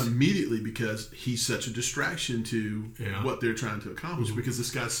 Just immediately because he's such a distraction to what they're trying to accomplish. Mm-hmm. Because this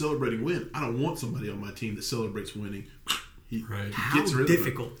guy's celebrating win. I don't want somebody on my team that celebrates winning. He gets rid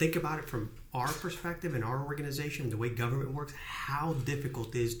difficult. Of it. Think about it from our perspective and our organization, the way government works. How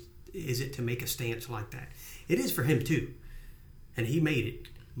difficult is it to make a stance like that? It is for him too, and he made it.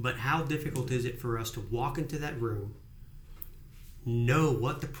 But how difficult is it for us to walk into that room, know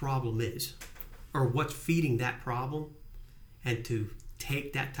what the problem is, or what's feeding that problem, and to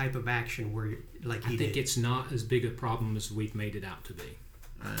take that type of action where, like he did. I think it's not as big a problem as we've made it out to be.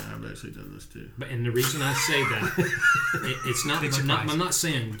 I've actually done this too. And the reason I say that, it's not. I'm not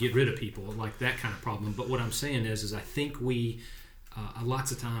saying get rid of people like that kind of problem. But what I'm saying is I think we,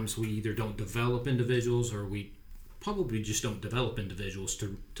 lots of times we either don't develop individuals or we probably just don't develop individuals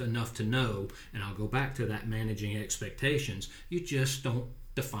to enough to know. And I'll go back to that managing expectations. You just don't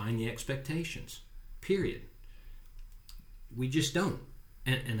define the expectations. Period. We just don't.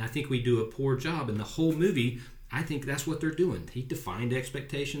 And I think we do a poor job in the whole movie. I think that's what they're doing. He defined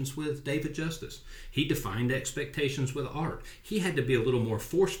expectations with David Justice. He defined expectations with Art. He had to be a little more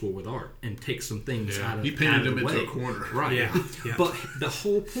forceful with Art and take some things out of the way. He painted him into a corner. Right. Yeah. But the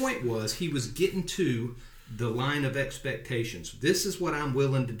whole point was he was getting to the line of expectations. This is what I'm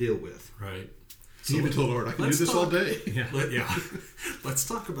willing to deal with. Right. So he even told Art, I can do this all day. Yeah. Let's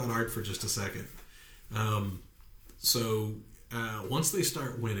talk about Art for just a second. Once they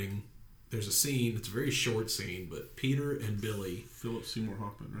start winning, there's a scene, it's a very short scene, but Peter and Billy... Philip Seymour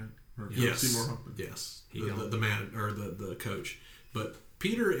Hoffman, right? Yes. Seymour Hoffman. Yes. The man, or the coach. But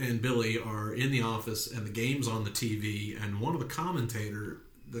Peter and Billy are in the office, and the game's on the TV, and one of the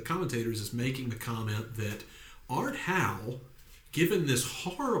commentators is making the comment that Art Howe, given this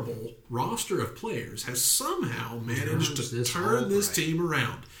horrible roster of players, has somehow managed to turn this team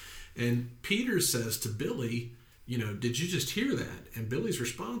around. And Peter says to Billy... did you just hear that? And Billy's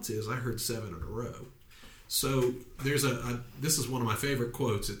response is, I heard 7 in a row. So there's this is one of my favorite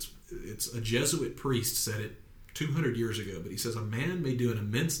quotes. It's a Jesuit priest said it 200 years ago, but he says, a man may do an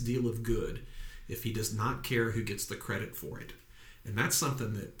immense deal of good if he does not care who gets the credit for it. And that's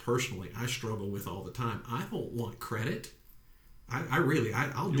something that personally I struggle with all the time. I don't want credit.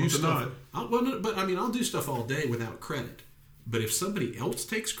 I'll do stuff. I'll do stuff all day without credit. But if somebody else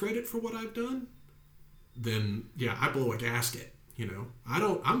takes credit for what I've done, then I blow a gasket.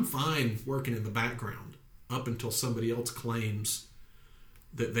 I'm fine working in the background up until somebody else claims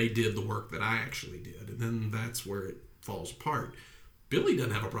that they did the work that I actually did, and then that's where it falls apart. Billy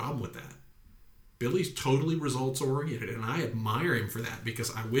doesn't have a problem with that. Billy's totally results oriented, and I admire him for that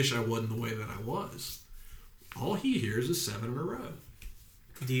because I wish I wasn't the way that I was. All he hears is 7 in a row.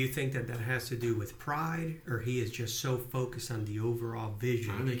 Do you think that has to do with pride, or he is just so focused on the overall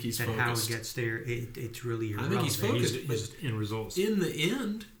vision I think he's that focused. how it gets there, it's really irrelevant? I think he's focused. He's in results. In the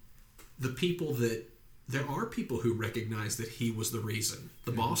end, there are people who recognize that he was the reason.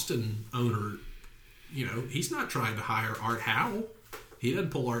 The Boston owner, he's not trying to hire Art Howe. He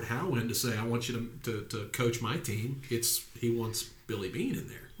doesn't pull Art Howe in to say, I want you to coach my team. He wants Billy Beane in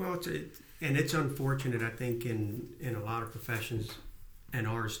there. Well, it's unfortunate, I think, in a lot of professions, and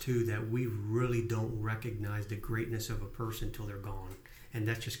ours too, that we really don't recognize the greatness of a person until they're gone. And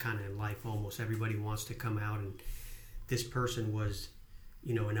that's just kind of in life almost. Everybody wants to come out and this person was,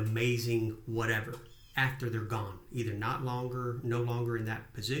 an amazing whatever after they're gone. Either no longer in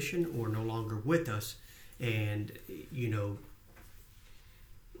that position or no longer with us. And,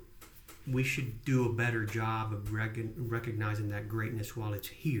 we should do a better job of recognizing that greatness while it's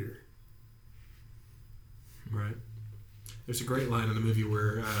here. Right. There's a great line in the movie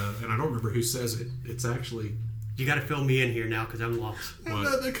where, and I don't remember who says it. It's actually... You got to fill me in here now because I'm lost.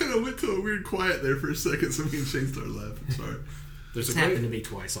 That kind of went to a weird quiet there for a second, so me and Shane started laughing. Sorry. It's happened to me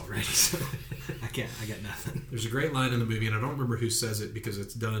twice already, so I got nothing. There's a great line in the movie, and I don't remember who says it because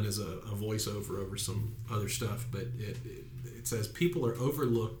it's done as a voiceover over some other stuff, but it says, people are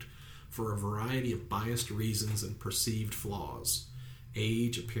overlooked for a variety of biased reasons and perceived flaws.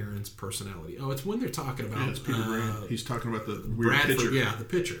 Age, appearance, personality. Oh, it's when they're talking about... Yeah, it's Peter Brand. He's talking about the weird Bradford, pitcher. Yeah, the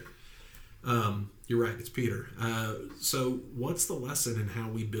pitcher. You're right, it's Peter. So what's the lesson in how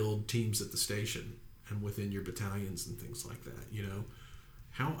we build teams at the station and within your battalions and things like that?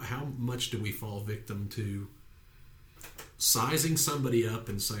 How much do we fall victim to sizing somebody up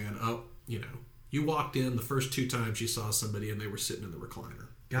and saying, you walked in the first 2 times you saw somebody and they were sitting in the recliner.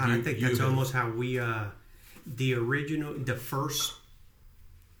 God, I think that's almost how we... the first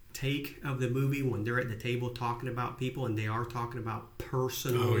take of the movie when they're at the table talking about people and they are talking about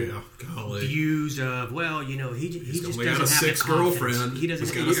personal views of he just doesn't have 6 girlfriend. He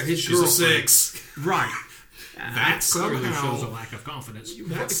doesn't have his girlfriend. 6 right. That somehow shows a lack of confidence.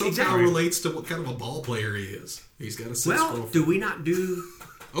 That somehow relates to what kind of a ball player he is. He's got a 6 girlfriend. Do we not do?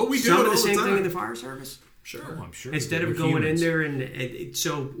 We do some it of the all same the time. thing in the fire service. Sure, I'm sure. Instead of going in there and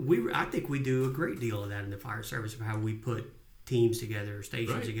I think we do a great deal of that in the fire service of how we put teams together,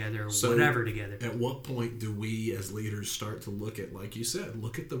 stations together, or whatever together. At what point do we as leaders start to look at, like you said, in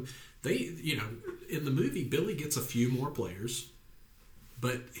the movie, Billy gets a few more players,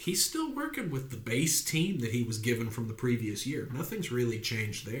 but he's still working with the base team that he was given from the previous year. Nothing's really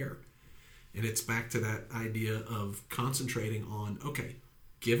changed there. And it's back to that idea of concentrating on, okay,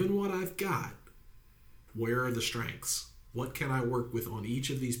 given what I've got, where are the strengths? What can I work with on each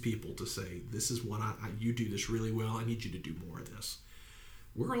of these people to say, this is what you do this really well, I need you to do more of this.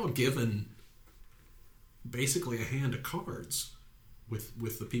 We're all given basically a hand of cards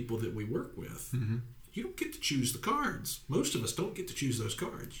with the people that we work with. Mm-hmm. You don't get to choose the cards. Most of us don't get to choose those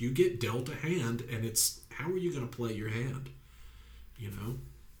cards. You get dealt a hand, and it's, how are you going to play your hand?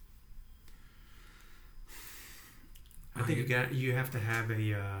 I think you have to have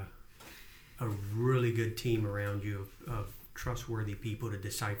a really good team around you of trustworthy people to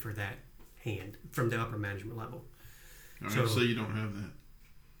decipher that hand from the upper management level. All right, so you don't have that.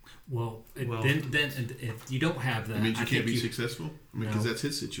 Well, then if you don't have that, it means you can't be successful. Because that's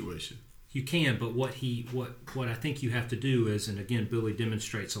his situation. You can, but what I think you have to do is, and again, Billy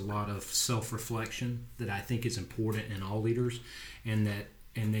demonstrates a lot of self-reflection that I think is important in all leaders, and I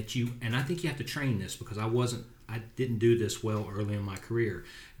think you have to train this because I didn't do this well early in my career.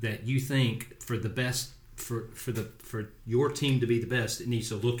 That you think for the best, for your team to be the best, it needs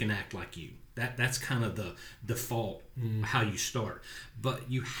to look and act like you. That's kind of the default how you start.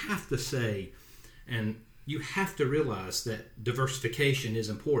 But you have to say, and you have to realize that diversification is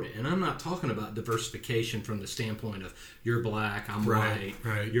important. And I'm not talking about diversification from the standpoint of you're black, I'm white,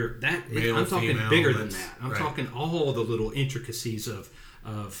 you're that. Male, I'm talking female, bigger than that. I'm talking all the little intricacies of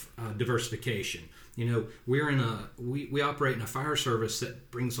diversification. We operate in a fire service that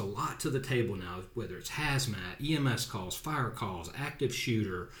brings a lot to the table now, whether it's hazmat, EMS calls, fire calls, active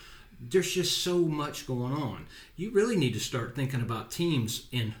shooter. There's just so much going on. You really need to start thinking about teams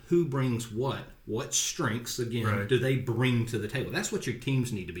and who brings what strengths, again, do they bring to the table. That's what your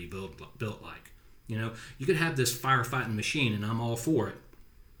teams need to be built like. You could have this firefighting machine, and I'm all for it.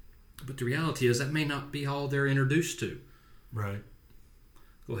 But the reality is that may not be all they're introduced to. Right.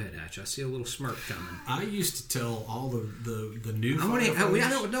 Go ahead, Hatch. I see a little smirk coming. I used to tell all the new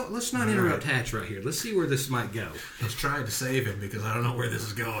let's not interrupt Hatch right here. Let's see where this might go. I was trying to save him because I don't know where this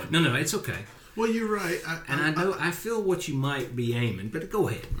is going. No, it's okay. Well, you're right. I feel what you might be aiming, but go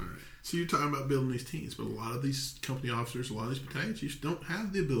ahead. All right. So you're talking about building these teams, but a lot of these company officers, a lot of these battalion chiefs don't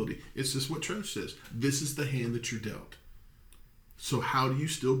have the ability. It's just what Trev says. This is the hand that you're dealt. So how do you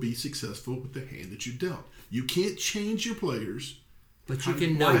still be successful with the hand that you dealt? You can't change your players. But you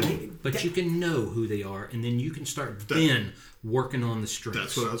can know. But you can know who they are, and then you can start working on the strengths.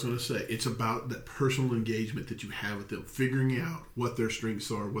 That's what I was going to say. It's about that personal engagement that you have with them, figuring out what their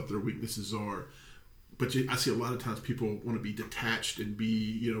strengths are, what their weaknesses are. But I see a lot of times people want to be detached and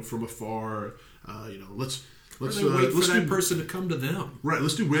be, from afar. Let's wait for that person to come to them. Right.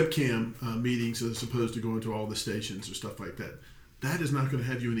 Let's do webcam meetings as opposed to going to all the stations or stuff like that. That is not going to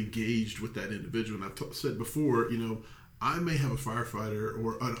have you engaged with that individual. And I've said before, I may have a firefighter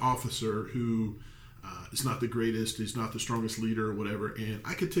or an officer who is not the greatest, is not the strongest leader or whatever, and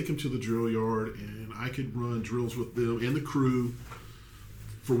I could take him to the drill yard and I could run drills with them and the crew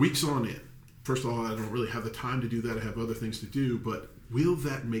for weeks on end. First of all, I don't really have the time to do that. I have other things to do, but will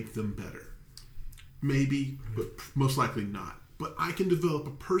that make them better? Maybe, but most likely not. But I can develop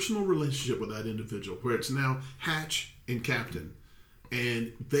a personal relationship with that individual where it's now Hatch and Captain,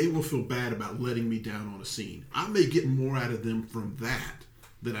 and they will feel bad about letting me down on a scene. I may get more out of them from that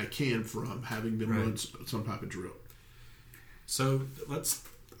than I can from having them run some type of drill. So I want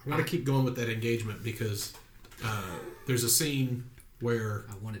to keep going with that engagement because there's a scene where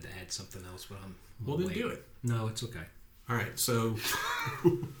I wanted to add something else, but well, then do it. No, it's okay. All right. So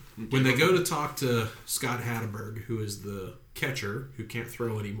when they go to talk to Scott Hatteberg, who is the catcher who can't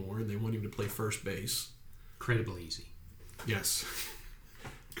throw anymore, and they want him to play first base, incredible easy. Yes.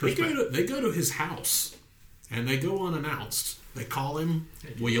 They go to his house, and they go unannounced. They call him,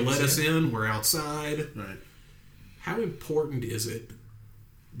 will you let us in? We're outside. Right. How important is it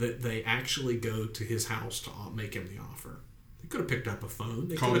that they actually go to his house to make him the offer? They could have picked up a phone.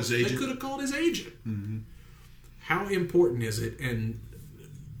 They could have called his agent. Mm-hmm. How important is it? And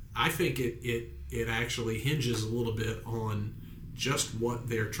I think it actually hinges a little bit on just what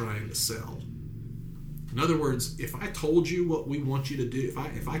they're trying to sell. In other words, if I told you what we want you to do,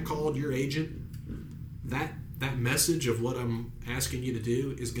 if I called your agent, that message of what I'm asking you to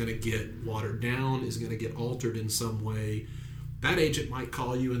do is going to get watered down, is going to get altered in some way. That agent might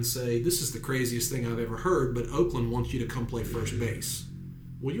call you and say, this is the craziest thing I've ever heard, but Oakland wants you to come play first base.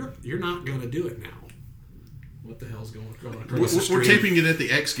 Well, you're not going to do it now. What the hell's going on across the street? We're taping it at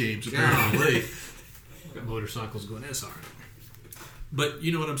the X Games, apparently. Got motorcycles going SR. But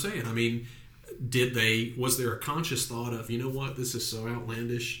you know what I'm saying? I mean, was there a conscious thought of, you know what, this is so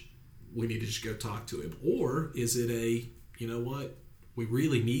outlandish, we need to just go talk to him? Or is it you know what, we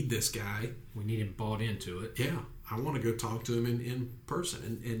really need this guy. We need him bought into it. Yeah, I want to go talk to him in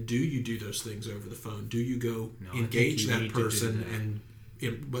person. And do you do those things over the phone? Do you go engage that person?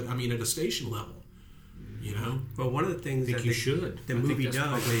 But I mean, at a station level, Well, one of the things that the movie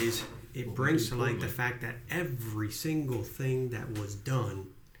does is it brings to light the fact that every single thing that was done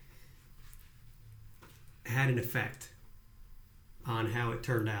had an effect on how it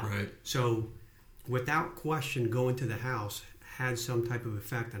turned out. Right. So, without question, going to the house had some type of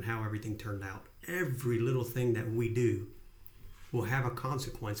effect on how everything turned out. Every little thing that we do will have a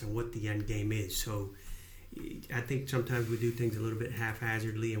consequence on what the end game is. So, I think sometimes we do things a little bit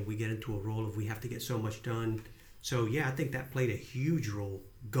haphazardly and we get into a role of we have to get so much done. So, yeah, I think that played a huge role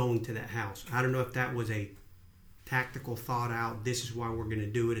going to that house. I don't know if that was a tactical thought out, this is why we're going to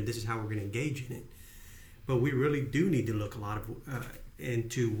do it and this is how we're going to engage in it. But we really do need to look a lot of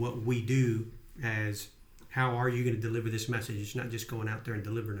into what we do as how are you going to deliver this message? It's not just going out there and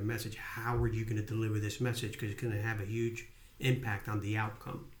delivering a message. How are you going to deliver this message? Because it's going to have a huge impact on the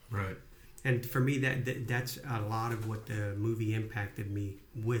outcome. Right. And for me, that's a lot of what the movie impacted me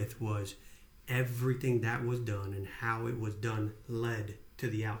with was everything that was done and how it was done led to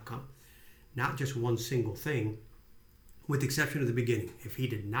the outcome. Not just one single thing, with the exception of the beginning. If he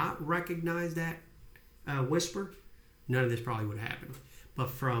did not recognize that whisper, none of this probably would have happened. But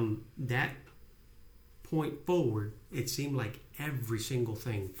from that point forward, it seemed like every single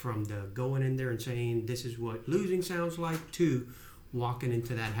thing, from the going in there and saying this is what losing sounds like, to walking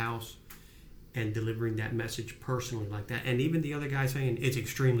into that house and delivering that message personally like that, and even the other guy saying it's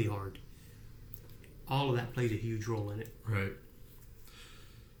extremely hard. All of that plays a huge role in it. Right.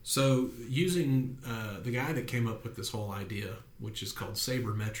 So using the guy that came up with this whole idea, which is called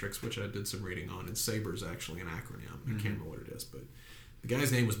sabermetrics, which I did some reading on, and saber is actually an acronym. I can't remember what it is, but the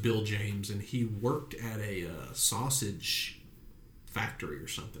guy's name was Bill James, and he worked at a sausage factory or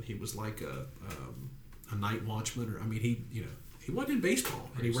something. He was like a night watchman, or he wasn't in baseball,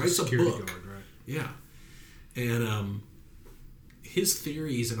 and he writes a book. Guard, right? Yeah, and his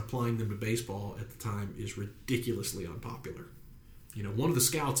theories and applying them to baseball at the time is ridiculously unpopular. One of the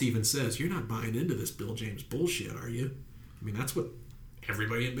scouts even says, "You're not buying into this Bill James bullshit, are you?" I mean, that's what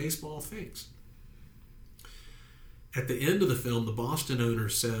everybody in baseball thinks. At the end of the film, the Boston owner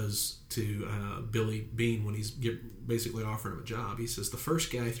says to Billy Beane, when he's basically offering him a job, he says, "The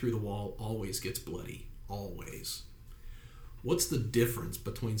first guy through the wall always gets bloody. Always." What's the difference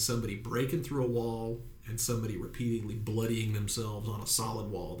between somebody breaking through a wall and somebody repeatedly bloodying themselves on a solid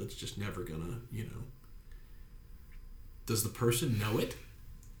wall that's just never gonna, Does the person know it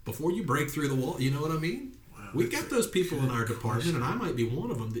before you break through the wall? You know what I mean? Wow, we've got those people in our department, and I might be one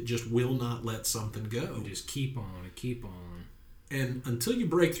of them, that just will not let something go. You just keep on and keep on. And until you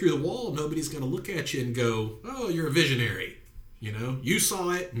break through the wall, nobody's going to look at you and go, "Oh, you're a visionary." You saw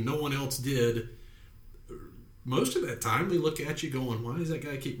it and no one else did. Most of that time, we look at you going, "Why does that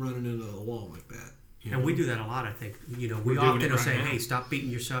guy keep running into the wall like that?" And we do that a lot, I think. We often will say, "Hey, stop beating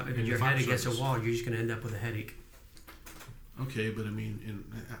your head against a wall. You're just going to end up with a headache." Okay, but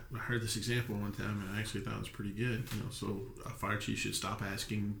I heard this example one time, and I actually thought it was pretty good. So a fire chief should stop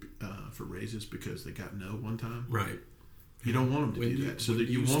asking for raises because they got no one time. Right. You don't want them to do that, so that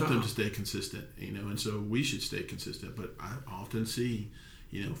you want them to stay consistent. And so we should stay consistent. But I often see,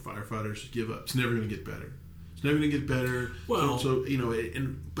 firefighters give up. It's never going to get better. It's never going to get better. Well,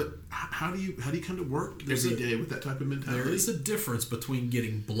 but how do you come to work every day with that type of mentality? There is a difference between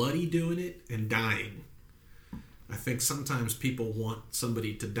getting bloody doing it and dying. I think sometimes people want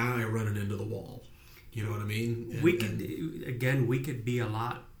somebody to die running into the wall. You know what I mean? We could be a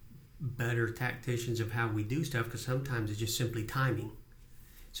lot better tacticians of how we do stuff, because sometimes it's just simply timing.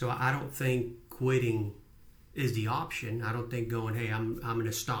 So I don't think quitting is the option. I don't think going, "Hey, I'm going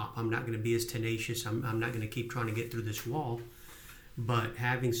to stop. I'm not going to be as tenacious. I'm not going to keep trying to get through this wall." But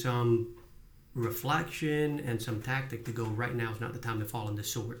having some reflection and some tactic to go, right now is not the time to fall on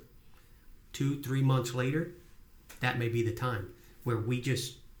this sword. 2-3 months later, that may be the time where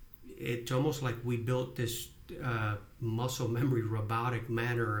it's almost like we built this muscle memory robotic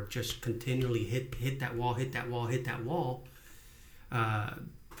manner of just continually hit that wall.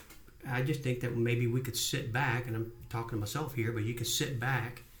 I just think that maybe we could sit back, and I'm talking to myself here, but you could sit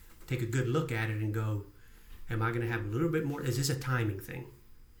back, take a good look at it and go, "Am I going to have a little bit more? Is this a timing thing?"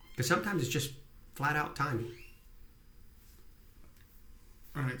 Because sometimes it's just flat out timing.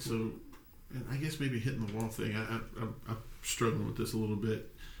 All right, so... And I guess maybe hitting the wall thing, I'm struggling with this a little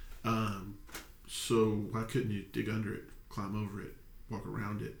bit. So why couldn't you dig under it, climb over it, walk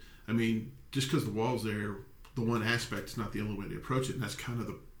around it? I mean, just because the wall's there, the one aspect is not the only way to approach it. And that's kind of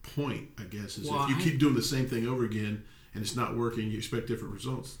the point, I guess, is if you keep doing the same thing over again and it's not working, you expect different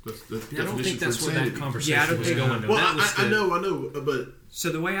results. That's the definition. I don't think that's where that conversation was going. Well, I know, but...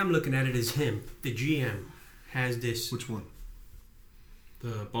 So the way I'm looking at it is the GM, has this... Which one?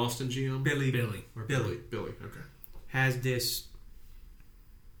 The Boston GM? Billy. Okay. Has this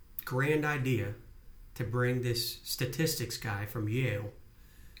grand idea to bring this statistics guy from Yale.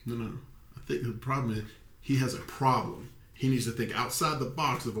 No. I think the problem is he has a problem. He needs to think outside the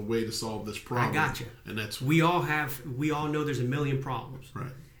box of a way to solve this problem. I got you. And that's... We all know there's a million problems.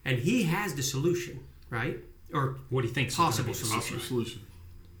 Right. And he has the solution, right? Or what he thinks possible solution.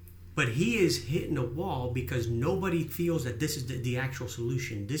 But he is hitting a wall because nobody feels that this is the actual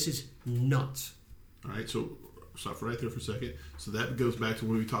solution. This is nuts. All right, so stop right there for a second. So that goes back to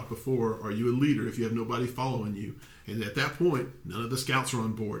when we talked before. Are you a leader if you have nobody following you? And at that point, none of the scouts are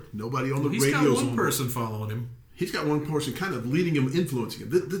on board. Nobody on the radio is on board. He's got one person following him. He's got one person kind of leading him, influencing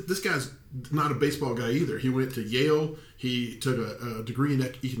him. This guy's not a baseball guy either. He went to Yale. He took a degree in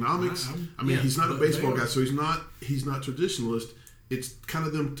economics. He's not a baseball guy, so he's not traditionalist. It's kind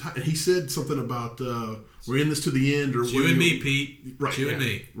of them. And he said something about we're in this to the end, or you and me, Pete. Right, you and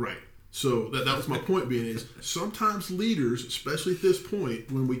me. Right. So that was my point. Being is sometimes leaders, especially at this point,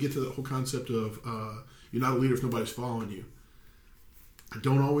 when we get to the whole concept of you're not a leader if nobody's following you. I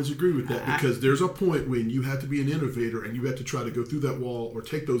don't always agree with that because there's a point when you have to be an innovator and you have to try to go through that wall or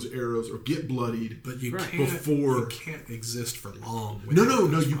take those arrows or get bloodied. But you can't exist for long. No,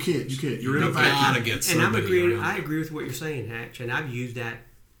 you can't. You can't. You're in a vacuum. And I agree with what you're saying, Hatch, and I've used that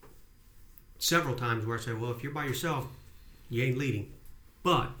several times where I say, well, if you're by yourself, you ain't leading.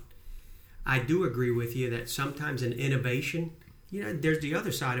 But I do agree with you that sometimes in innovation, there's the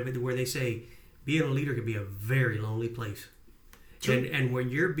other side of it where they say being a leader can be a very lonely place. Sure. And when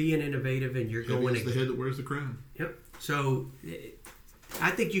you're being innovative and you're going... Heavy as the head that wears the crown. Yep. So I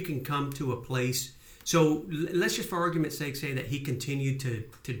think you can come to a place... So let's just for argument's sake say that he continued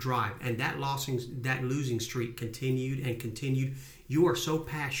to drive and that losing streak continued. You are so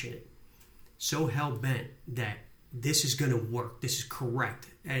passionate, so hell-bent that this is going to work. This is correct.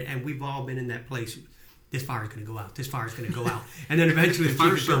 And we've all been in that place. this fire's going to go out. This fire's going to go out. And then eventually the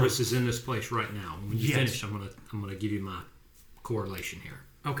fire service is in this place right now. When you finish, I'm gonna give you my correlation here.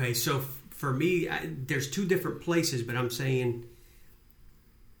 Okay, so for me, there's two different places, but I'm saying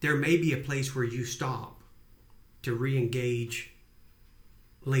there may be a place where you stop to re-engage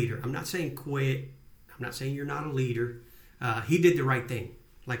later. I'm not saying quit. I'm not saying you're not a leader. He did the right thing,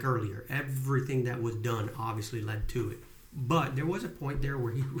 like earlier. Everything that was done obviously led to it. But there was a point there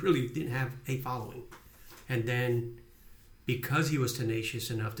where he really didn't have a following. And then because he was tenacious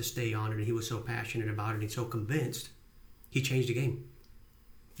enough to stay on it and he was so passionate about it and so convinced, he changed the game.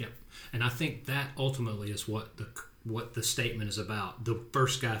 Yep. And I think that ultimately is what the statement is about. The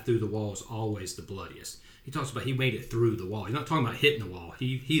first guy through the wall is always the bloodiest. He talks about he made it through the wall. He's not talking about hitting the wall.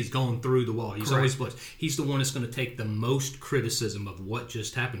 He has gone through the wall. He's Correct. always bloody. He's the one that's going to take the most criticism of what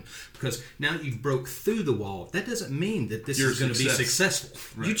just happened. Because now you broke through the wall. That doesn't mean that this is going to be successful.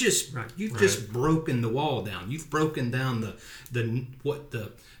 Right. You've just broken the wall down. You've broken down the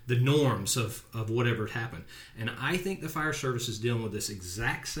norms of whatever happened. And I think the fire service is dealing with this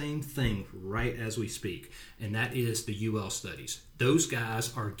exact same thing right as we speak, and that is the UL studies. Those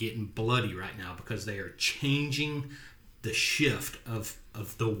guys are getting bloody right now because they are changing the shift of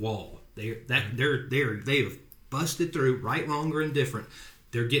the wall. They have busted through, right, wrong, or indifferent.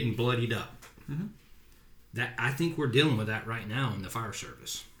 They're getting bloodied up. Mm-hmm. That I think we're dealing with that right now in the fire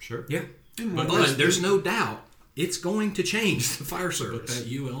service. Sure. Yeah. But there's no doubt it's going to change the fire service. But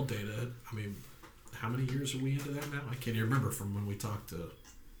that UL data, I mean, how many years are we into that now? I can't even remember from when we talked to.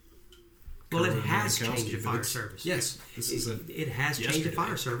 Well, it has changed the fire service. Yes, it has changed the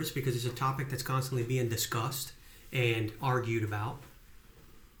fire service because it's a topic that's constantly being discussed and argued about.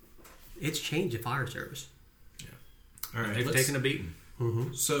 It's changed the fire service. Yeah. All right. They've taken a beating.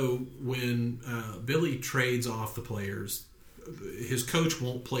 Mm-hmm. So when Billy trades off the players, his coach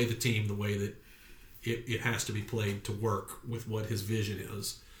won't play the team the way that it has to be played to work with what his vision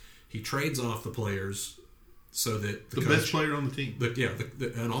is. He trades off the players so that the best player on the team.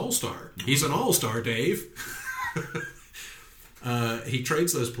 An all-star. He's an all-star, Dave. He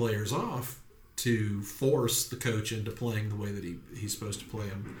trades those players off to force the coach into playing the way that he's supposed to play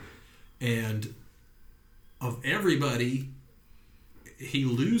them. And of everybody, he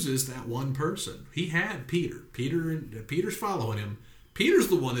loses that one person. He had Peter. Peter's following him. Peter's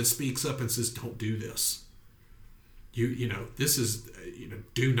the one that speaks up and says, "Don't do this. This is,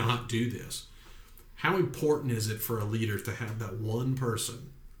 do not do this." How important is it for a leader to have that one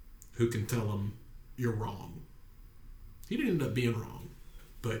person who can tell him you're wrong? He didn't end up being wrong,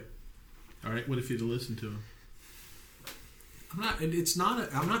 but all right. What if you'd listened to him?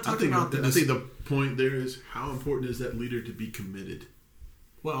 I'm not talking about this. I think the point there is how important is that leader to be committed.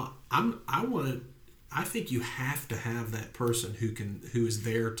 Well, I think you have to have that person who is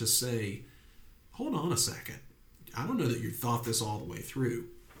there to say, "Hold on a second. I don't know that you thought this all the way through,"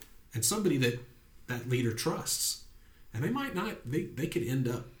 and somebody that leader trusts, and they might not. They could end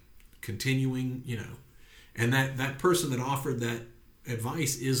up continuing, and that person that offered that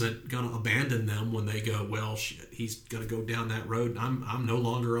advice isn't going to abandon them when they go, "Well, shit, he's going to go down that road. I'm no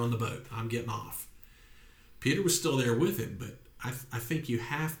longer on the boat. I'm getting off." Peter was still there with him, but I think you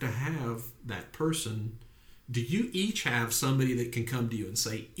have to have that person. Do you each have somebody that can come to you and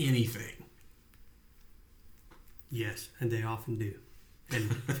say anything? Yes, and they often do. And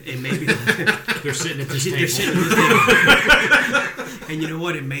maybe they're sitting at this table. And you know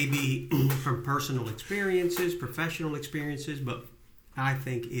what? It may be from personal experiences, professional experiences, but I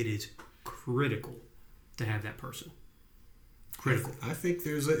think it is critical to have that person. Critical. I think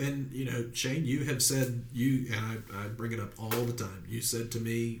there's Shane, you have said, and I bring it up all the time. You said to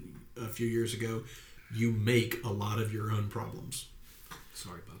me a few years ago, you make a lot of your own problems.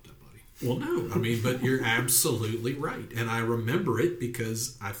 Sorry about that, buddy. Well, no, but you're absolutely right, and I remember it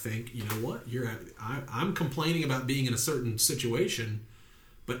because I think, you know what, I'm complaining about being in a certain situation,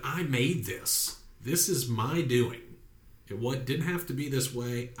 but I made this. This is my doing. It didn't have to be this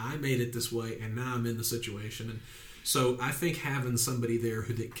way. I made it this way, and now I'm in the situation. And so I think having somebody there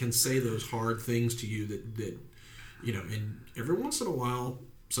that can say those hard things to you that and every once in a while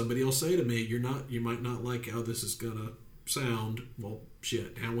somebody will say to me, you might not like how this is gonna sound. Well,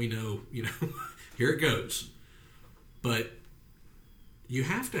 shit, now we know, here it goes. But you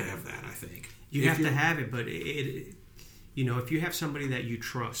have to have that, I think. You have to have it, but if you have somebody that you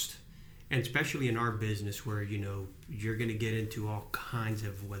trust, and especially in our business where, you're going to get into all kinds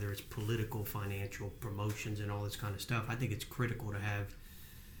of, whether it's political, financial, promotions, and all this kind of stuff, I think it's critical to have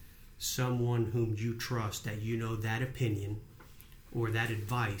someone whom you trust that that opinion or that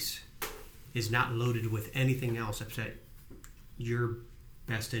advice is not loaded with anything else except your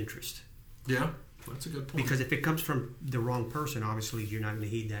best interest. Yeah. That's a good point. Because if it comes from the wrong person, obviously you're not going to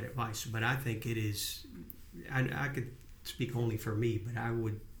heed that advice. But I think it is. I could speak only for me, but I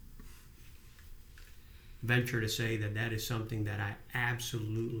would venture to say that is something that I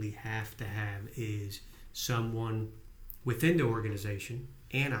absolutely have to have, is someone within the organization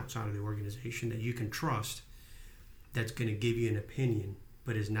and outside of the organization that you can trust, that's going to give you an opinion,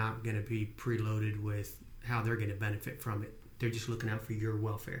 but is not going to be preloaded with how they're going to benefit from it. They're just looking out for your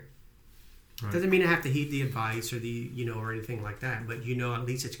welfare. Right. Doesn't mean I have to heed the advice or or anything like that, but at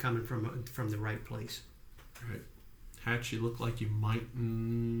least it's coming from the right place. Right. Hatch, you look like you might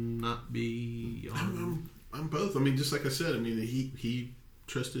not be on. I'm both. I mean, just like I said, I mean, he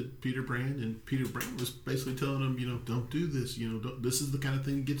trusted Peter Brand, and Peter Brand was basically telling him, don't do this. This is the kind of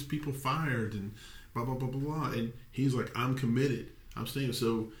thing that gets people fired, and blah blah blah blah blah. And he's like, I'm committed. I'm staying.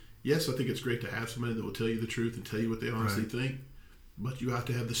 So yes, I think it's great to have somebody that will tell you the truth and tell you what they honestly think, but you have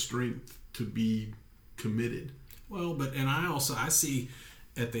to have the strength to be committed. Well, and I see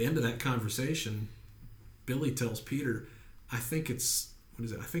at the end of that conversation, Billy tells Peter, I think it's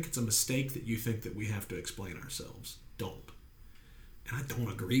a mistake that you think that we have to explain ourselves. Don't. And I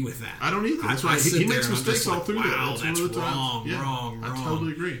don't agree with that. I don't either. That's why he makes mistakes all through that. Wow, that's wrong. I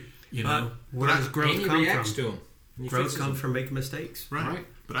totally agree. Where does growth come from? To him. Growth comes from making mistakes. Right.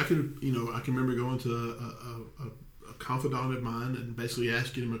 But I can remember going to a confidant of mine and basically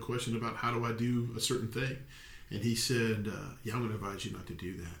asking him a question about how do I do a certain thing. And he said, I'm going to advise you not to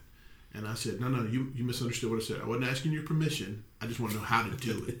do that. And I said, no, you misunderstood what I said. I wasn't asking your permission. I just want to know how to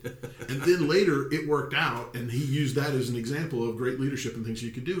do it. And then later it worked out, and he used that as an example of great leadership and things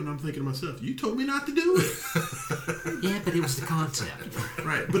you could do. And I'm thinking to myself, you told me not to do it. Yeah, but it was the concept.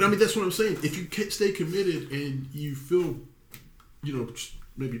 Right. But I mean, that's what I'm saying. If you can't stay committed and you feel,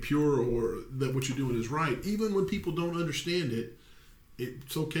 maybe pure or that what you're doing is right, even when people don't understand it,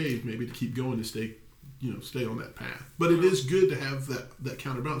 it's okay maybe to keep going and stay on that path. But it is good to have that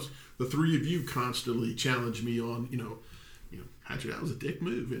counterbalance. The three of you constantly challenge me on, Hatcher, that was a dick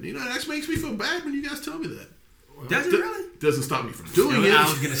move. And, that makes me feel bad when you guys tell me that. Does it really? Doesn't stop me from doing it. I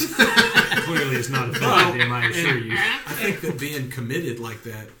was going to say, clearly it's not a bad idea, I assure you. I think that being committed like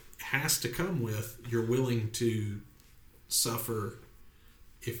that has to come with you're willing to suffer.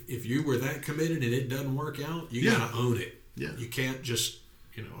 If you were that committed and it doesn't work out, you got to own it. Yeah. You can't just,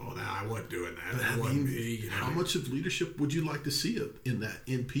 I wasn't doing that. That wasn't me. How much of leadership would you like to see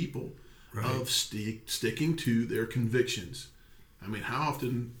in people of sticking to their convictions? I mean, how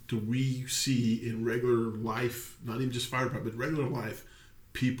often do we see in regular life, not even just fire department, but regular life,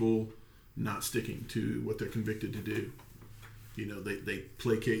 people not sticking to what they're convicted to do? They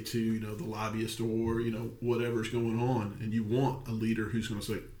placate to, the lobbyist or, whatever's going on. And you want a leader who's going to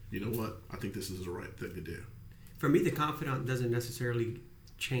say, you know what, I think this is the right thing to do. For me, the confidant doesn't necessarily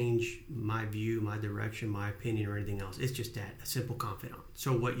change my view, my direction, my opinion, or anything else. It's just a simple confidant.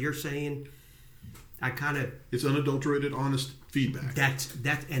 So what you're saying, it's unadulterated, honest feedback. That's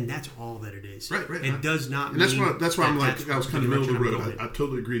all that it is. Right. It does not. And that's why I'm like, I was kind of middle of the road. I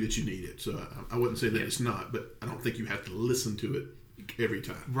totally agree that you need it. So I wouldn't say that it's not, but I don't think you have to listen to it every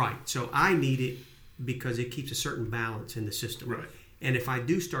time. Right. So I need it because it keeps a certain balance in the system. Right. And if I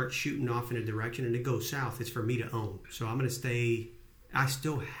do start shooting off in a direction and it goes south, it's for me to own. So I'm going to stay. I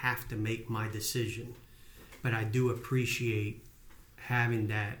still have to make my decision, but I do appreciate having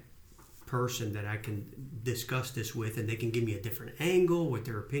that person that I can discuss this with, and they can give me a different angle, what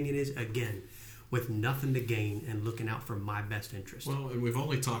their opinion is, again, with nothing to gain and looking out for my best interest. Well, and we've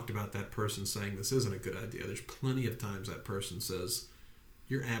only talked about that person saying this isn't a good idea. There's plenty of times that person says,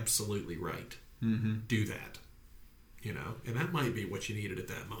 you're absolutely right. Mm-hmm. Do that. And that might be what you needed at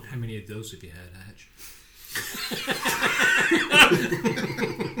that moment. How many of those have you had, Hatch?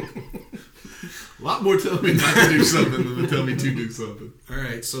 A lot more tell me not to do something than tell me to do something. All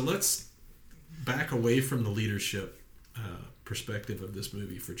right, so let's back away from the leadership perspective of this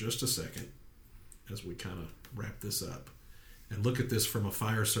movie for just a second as we kind of wrap this up and look at this from a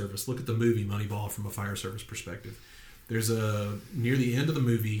fire service. Look at the movie Moneyball from a fire service perspective. There's near the end of the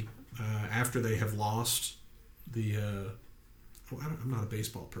movie, after they have lost I'm not a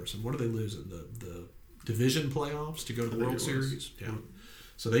baseball person. What are they losing? The division playoffs to go to the World Series? Yeah.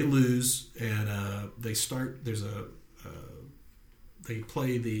 So they lose, and they start. They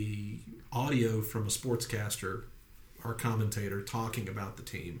play the audio from a sportscaster, our commentator, talking about the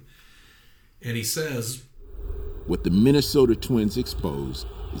team, and he says, "What the Minnesota Twins exposed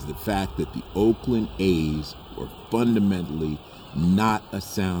is the fact that the Oakland A's were fundamentally not a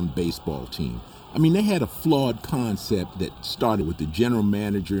sound baseball team. I mean, they had a flawed concept that started with the general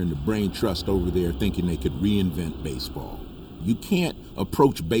manager and the brain trust over there thinking they could reinvent baseball. You can't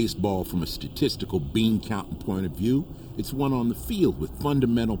approach baseball from a statistical bean counting point of view. It's one on the field with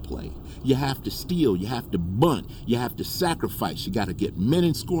fundamental play. You have to steal, you have to bunt, you have to sacrifice. You got to get men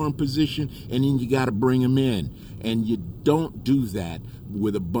in scoring position, and then you got to bring them in. And you don't do that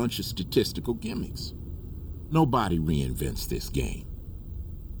with a bunch of statistical gimmicks. Nobody reinvents this game.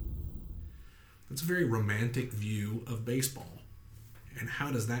 That's a very romantic view of baseball. And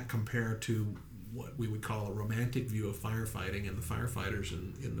how does that compare to what we would call a romantic view of firefighting and the firefighters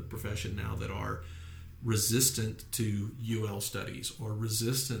in the profession now that are resistant to UL studies or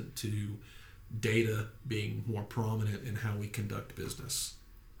resistant to data being more prominent in how we conduct business?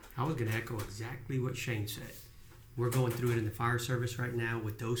 I was going to echo exactly what Shane said. We're going through it in the fire service right now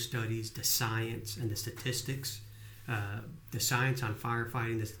with those studies, the science and the statistics, the science on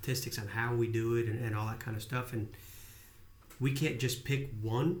firefighting, the statistics on how we do it and all that kind of stuff. And we can't just pick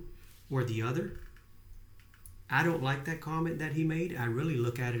one or the other. I don't like that comment that he made. I really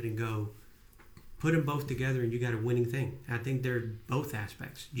look at it and go, put them both together and you got a winning thing. I think they're both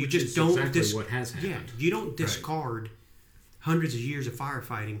aspects. You Which just is don't exactly what has happened. Yeah, you don't discard hundreds of years of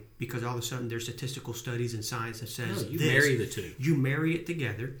firefighting because all of a sudden there's statistical studies and science that says you this. marry the two. You marry it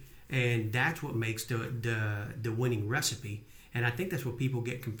together, and that's what makes the winning recipe. And I think that's what people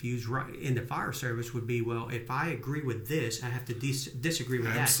get confused right in the fire service would be, well, if I agree with this, I have to disagree with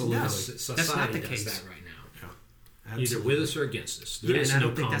Absolutely. that. No, Society that's not the does case. that right now. Absolutely. Either with us or against us. Yeah, and I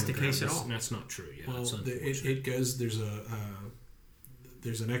don't think that's the case at all. That's not true. Yeah, well, it's it goes. There's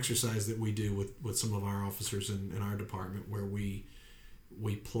an exercise that we do with some of our officers in our department where we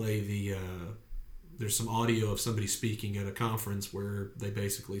play the. There's some audio of somebody speaking at a conference where they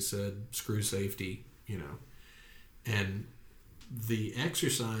basically said "screw safety," and the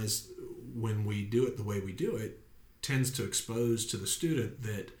exercise when we do it the way we do it tends to expose to the student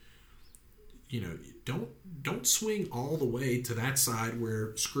that. Don't swing all the way to that side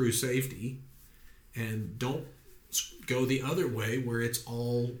where screw safety, and don't go the other way where it's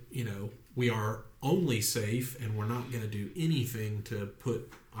all, we are only safe and we're not going to do anything to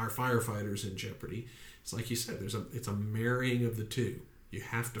put our firefighters in jeopardy. It's like you said, it's a marrying of the two. You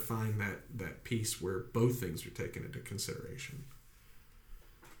have to find that piece where both things are taken into consideration.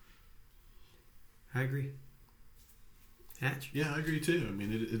 I agree. Hatch? Yeah, I agree too. I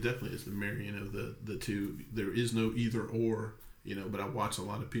mean, it definitely is the marrying of the two. There is no either or, but I watch a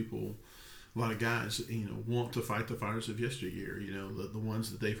lot of people, a lot of guys, want to fight the fires of yesteryear. The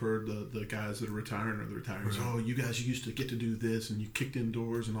ones that they've heard, the guys that are retiring or the retirees. Right. Oh, you guys used to get to do this and you kicked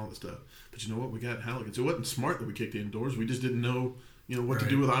indoors and all this stuff. But you know what? We got Halligans. It wasn't smart that we kicked indoors. We just didn't know, what to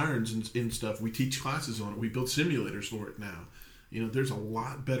do with irons and stuff. We teach classes on it. We build simulators for it now. There's a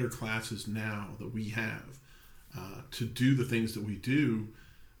lot better classes now that we have. To do the things that we do,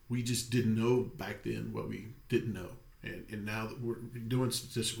 we just didn't know back then what we didn't know. And now that we're doing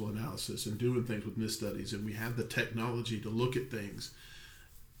statistical analysis and doing things with NIST studies, and we have the technology to look at things,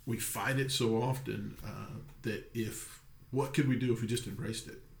 we fight it so often that what could we do if we just embraced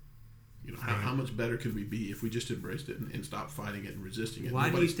it? How much better could we be if we just embraced it and stopped fighting it and resisting it? Why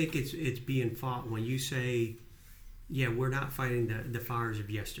do you think it's being fought when you say, yeah, we're not fighting the fires of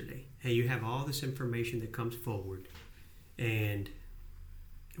yesterday? And you have all this information that comes forward. And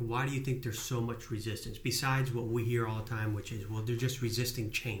why do you think there's so much resistance? Besides what we hear all the time, which is, well, they're just resisting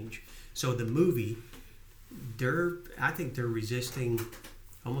change. So the movie, I think they're resisting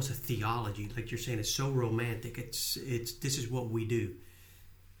almost a theology. Like you're saying, it's so romantic. It's this is what we do.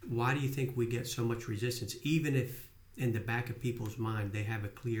 Why do you think we get so much resistance? Even if in the back of people's mind, they have a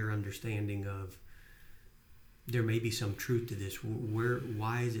clear understanding of there may be some truth to this.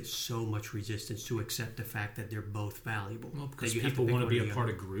 Why is it so much resistance to accept the fact that they're both valuable? Well, because people want to be a part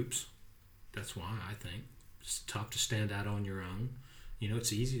of groups. That's why I think it's tough to stand out on your own.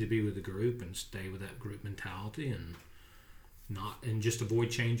 It's easy to be with a group and stay with that group mentality and just avoid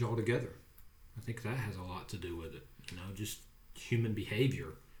change altogether. I think that has a lot to do with it. Just human behavior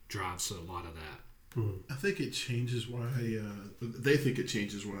drives a lot of that. I think it changes why they think it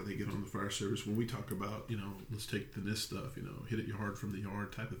changes why they get on the fire service. When we talk about, let's take the NIST stuff, hit it hard from the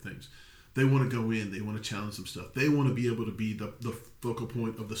yard type of things. They want to go in, they want to challenge some stuff. They want to be able to be the focal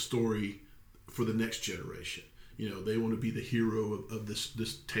point of the story for the next generation. They want to be the hero of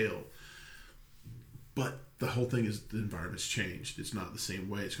this tale. But the whole thing is the environment's changed. It's not the same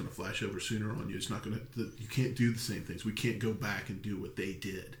way. It's going to flash over sooner on you. It's not going to. You can't do the same things. We can't go back and do what they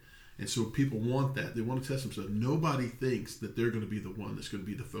did. And so people want that. They want to test themselves. Nobody thinks that they're going to be the one that's going to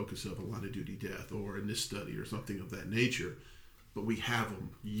be the focus of a line of duty death or in this study or something of that nature. But we have them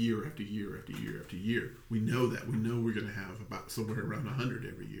year after year after year after year. We know that. We know we're going to have about somewhere around 100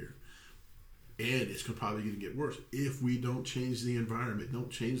 every year. and it's probably going to get worse if we don't change the environment,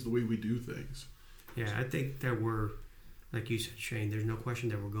 don't change the way we do things. Yeah, I think that we're, like you said, Shane, there's no question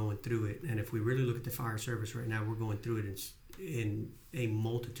that we're going through it. And if we really look at the fire service right now, we're going through it in a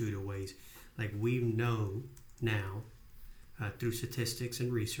multitude of ways. Like, we know now through statistics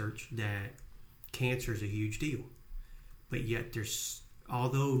and research that cancer is a huge deal. But yet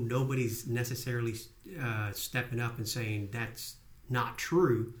although nobody's necessarily stepping up and saying that's not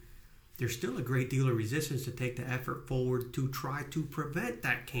true, there's still a great deal of resistance to take the effort forward to try to prevent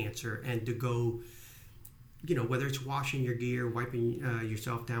that cancer and to go, whether it's washing your gear, wiping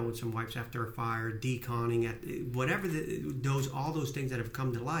yourself down with some wipes after a fire, deconning, whatever all those things that have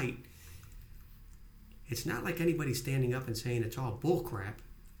come to light. It's not like anybody's standing up and saying it's all bullcrap,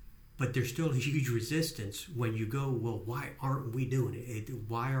 but there's still a huge resistance when you go, well, why aren't we doing it?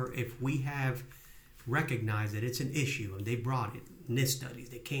 If we have recognized that it's an issue and they brought it, NIST studies,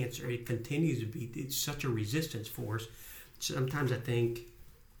 the cancer, it continues to be, it's such a resistance force. Sometimes I think,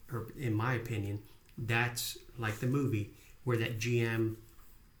 or in my opinion, that's like the movie where that GM,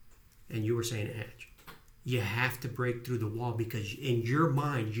 and you were saying it, Hatch, you have to break through the wall because in your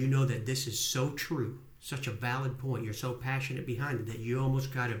mind you know that this is so true, such a valid point, you're so passionate behind it that you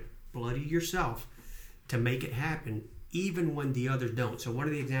almost got to bloody yourself to make it happen, even when the others don't. So one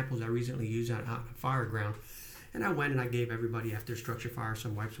of the examples I recently used out on a fire ground, and I went and I gave everybody after a structure fire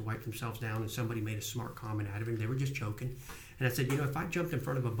some wipes to wipe themselves down, and somebody made a smart comment out of it. They were just joking, and I said, if I jumped in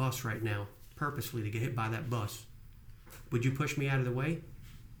front of a bus right now purposely to get hit by that bus, would you push me out of the way?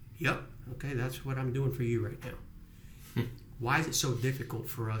 Yep. Okay, that's what I'm doing for you right now. Why is it so difficult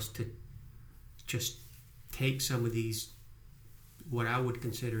for us to just take some of these, what I would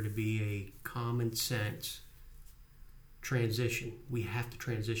consider to be a common sense transition? We have to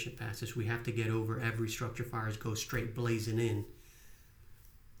transition past this. We have to get over every structure fires go straight blazing in.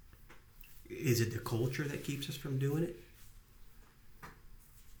 Is it the culture that keeps us from doing it?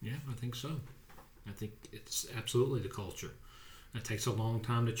 Yeah, I think so. I think it's absolutely the culture. It takes a long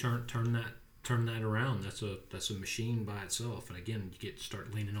time to turn that around. That's a machine by itself. And again, you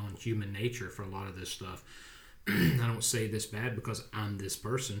start leaning on human nature for a lot of this stuff. I don't say this bad because I'm this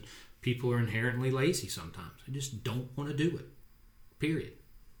person. People are inherently lazy sometimes. They just don't want to do it. Period.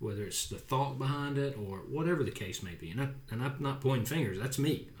 Whether it's the thought behind it or whatever the case may be. And I'm not pointing fingers. That's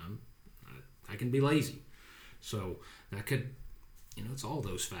me. I can be lazy. So that could, it's all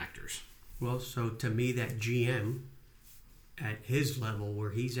those factors. Well, so to me, that GM at his level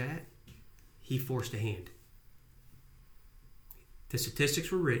where he's at, he forced a hand. The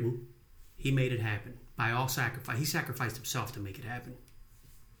statistics were written. He made it happen. By all sacrifice. He sacrificed himself to make it happen.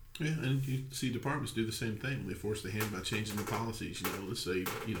 Yeah, and you see departments do the same thing. They force the hand by changing the policies. Let's say,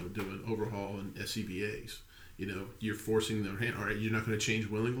 doing overhaul and SCBAs. You're forcing their hand. All right, you're not going to change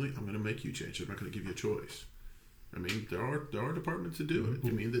willingly. I'm going to make you change. I'm not going to give you a choice. I mean, there are departments that do it.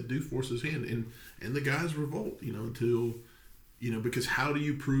 I mean, that do force his hand, and the guys revolt. Until because how do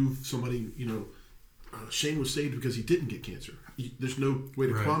you prove somebody? Shane was saved because he didn't get cancer. There's no way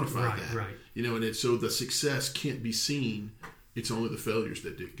to quantify that. Right. And so the success can't be seen. It's only the failures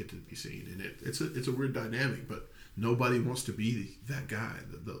that get to be seen, and it's a weird dynamic. But nobody wants to be that guy,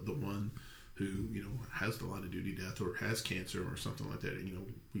 the one who has the line of duty death or has cancer or something like that.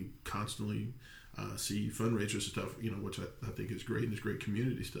 We constantly see fundraisers and stuff, which I think is great and is great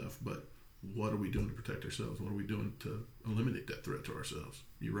community stuff. But what are we doing to protect ourselves? What are we doing to eliminate that threat to ourselves?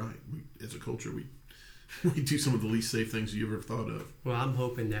 You're right. As a culture, we do some of the least safe things you ever thought of. Well, I'm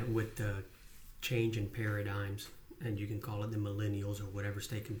hoping that with the change in paradigms, and you can call it the millennials or whatever's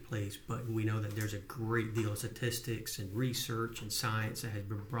taking place, but we know that there's a great deal of statistics and research and science that has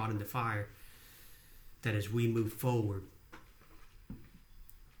been brought into fire, that as we move forward,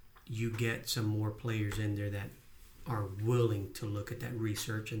 you get some more players in there that are willing to look at that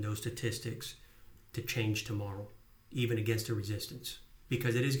research and those statistics to change tomorrow, even against the resistance,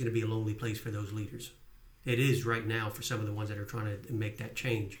 because it is going to be a lonely place for those leaders. It is right now for some of the ones that are trying to make that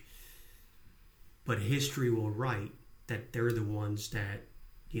change. But history will write that they're the ones that,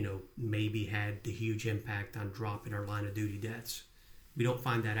 maybe had the huge impact on dropping our line of duty deaths. We don't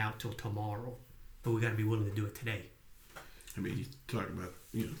find that out till tomorrow, but we got to be willing to do it today. I mean, you talk about,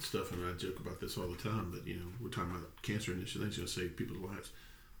 stuff, and I joke about this all the time, but, we're talking about cancer initiatives, that's going to save people's lives.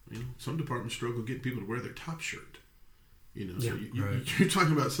 Some departments struggle getting people to wear their top shirt. So you're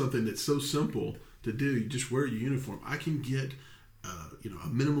talking about something that's so simple to do. You just wear your uniform. I can get, a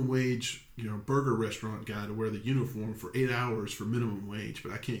minimum wage, burger restaurant guy to wear the uniform for 8 hours for minimum wage,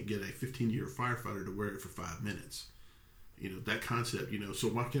 but I can't get a 15-year firefighter to wear it for 5 minutes. That concept, so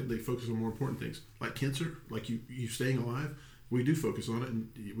why can't they focus on more important things like cancer, like you staying alive? we do focus on it, and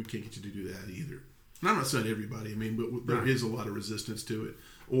we can't get you to do that either. And I'm not saying everybody, but there is a lot of resistance to it.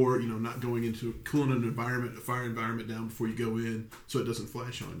 Or, not going into cooling an environment, a fire environment down before you go in so it doesn't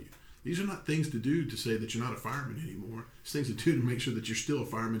flash on you. These are not things to do to say that you're not a fireman anymore. It's things to do to make sure that you're still a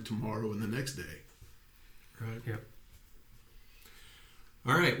fireman tomorrow and the next day. Right. Yep.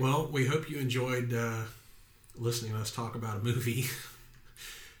 All right. Well, we hope you enjoyed listening to us talk about a movie.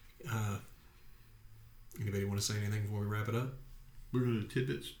 Anybody want to say anything before we wrap it up? We're going to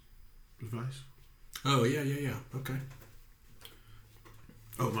tidbits advice. Oh, yeah. Okay.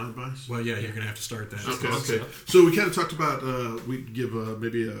 Oh, my advice? Well, yeah, you're going to have to start that. Okay. So we kind of talked about, we give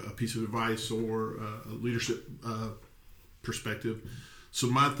maybe a piece of advice or a leadership perspective. So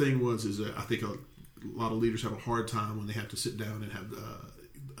my thing is that I think a lot of leaders have a hard time when they have to sit down and have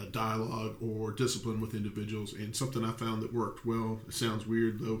a dialogue or discipline with individuals. And something I found that worked well, it sounds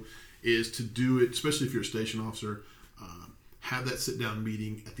weird though, is to do it, especially if you're a station officer, have that sit-down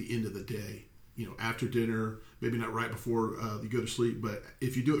meeting at the end of the day. After dinner, maybe not right before you go to sleep, but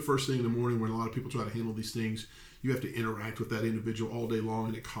if you do it first thing in the morning when a lot of people try to handle these things, you have to interact with that individual all day long,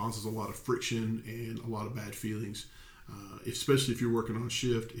 and it causes a lot of friction and a lot of bad feelings, especially if you're working on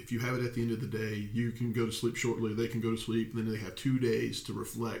shift. If you have it at the end of the day, you can go to sleep shortly, they can go to sleep, and then they have 2 days to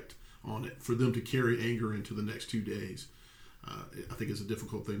reflect on it. For them to carry anger into the next 2 days, I think is a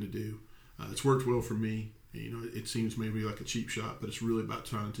difficult thing to do. It's worked well for me. It seems maybe like a cheap shot, but it's really about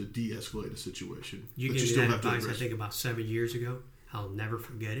trying to de-escalate a situation. You gave me that advice, I think, about 7 years ago. I'll never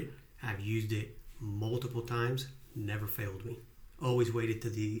forget it. I've used it multiple times. Never failed me. Always waited to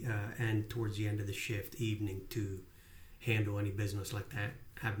the end, towards the end of the shift, evening, to handle any business like that.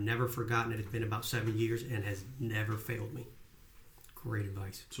 I've never forgotten it. It's been about 7 years and has never failed me. Great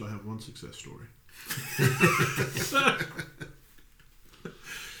advice. So I have one success story.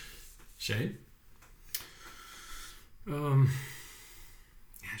 Shane? Gosh,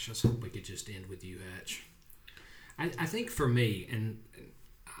 I was hoping we could just end with you, Hatch. I think for me, and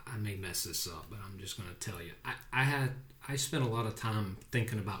I may mess this up, but I'm just going to tell you, I spent a lot of time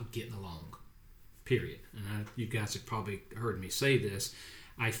thinking about getting along, period. And you guys have probably heard me say this.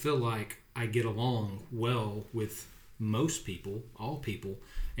 I feel like I get along well with most people, all people,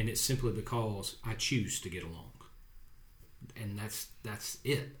 and it's simply because I choose to get along. And that's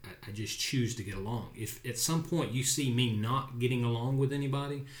it. I just choose to get along. If at some point you see me not getting along with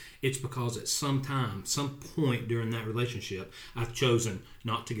anybody, it's because at some time, some point during that relationship, I've chosen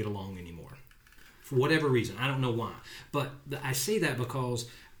not to get along anymore. For whatever reason. I don't know why. But I say that because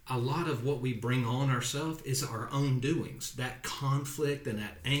a lot of what we bring on ourselves is our own doings. That conflict and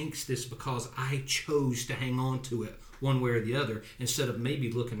that angst is because I chose to hang on to it one way or the other, instead of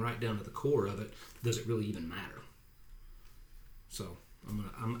maybe looking right down to the core of it. Does it really even matter? So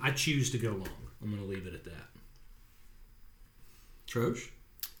I choose to go along. I'm going to leave it at that. Trosh?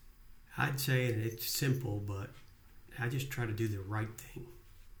 I'd say it's simple, but I just try to do the right thing.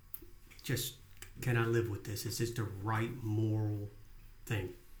 Just, can I live with this? Is this the right moral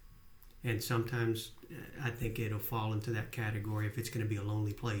thing? And sometimes I think it'll fall into that category if it's going to be a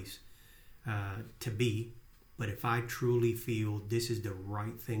lonely place to be. But if I truly feel this is the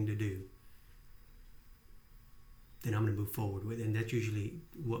right thing to do, then I'm going to move forward with it. And that's usually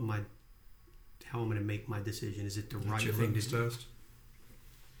how I'm going to make my decision. Is it the right thing to do?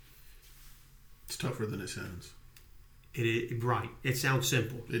 It's tougher than it sounds. Right. It sounds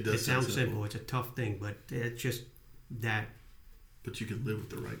simple. It does sound simple. It's a tough thing, but it's just that. But you can live with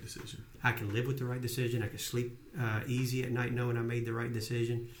the right decision. I can live with the right decision. I can sleep easy at night knowing I made the right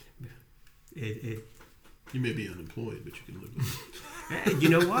decision. You may be unemployed, but you can live with it. Hey, you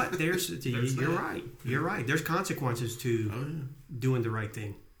know what? You're right. You're right. There's consequences to doing the right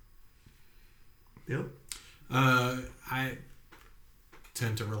thing. Bill? I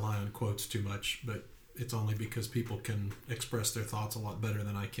tend to rely on quotes too much, but it's only because people can express their thoughts a lot better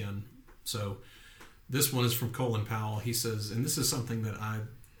than I can. So this one is from Colin Powell. He says, and this is something that I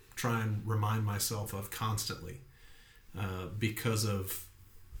try and remind myself of constantly because of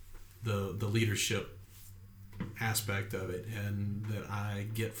the leadership aspect of it, and that I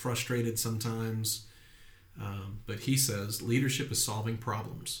get frustrated sometimes. But he says, leadership is solving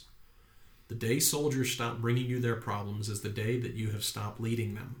problems. The day soldiers stop bringing you their problems is the day that you have stopped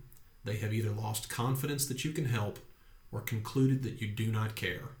leading them. They have either lost confidence that you can help or concluded that you do not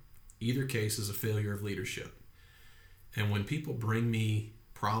care. Either case is a failure of leadership. And when people bring me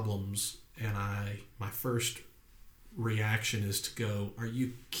problems and my first reaction is to go, are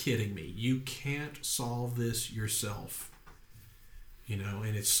you kidding me? You can't solve this yourself.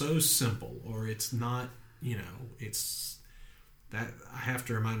 And it's so simple, or it's not, it's that I have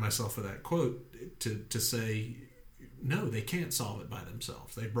to remind myself of that quote to say, no, they can't solve it by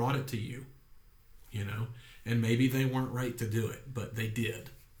themselves. They brought it to you, and maybe they weren't right to do it, but they did.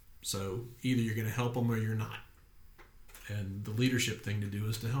 So either you're going to help them or you're not. And the leadership thing to do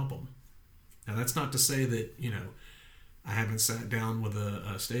is to help them. Now, that's not to say that, I haven't sat down with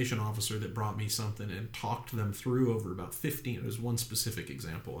a station officer that brought me something and talked them through over about 15. There's one specific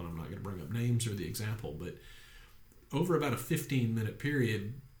example, and I'm not going to bring up names or the example, but over about a 15-minute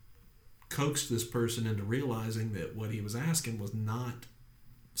period, coaxed this person into realizing that what he was asking was not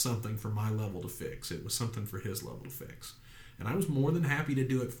something for my level to fix. It was something for his level to fix. And I was more than happy to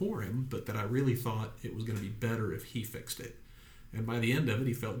do it for him, but that I really thought it was going to be better if he fixed it. And by the end of it,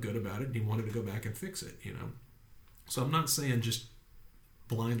 he felt good about it, and he wanted to go back and fix it, So I'm not saying just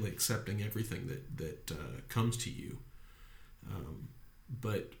blindly accepting everything that comes to you,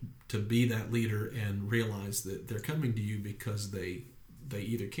 but to be that leader and realize that they're coming to you because they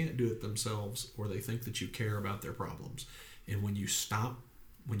either can't do it themselves or they think that you care about their problems. And when you stop,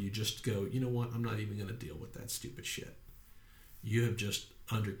 when you just go, you know what, I'm not even going to deal with that stupid shit, you have just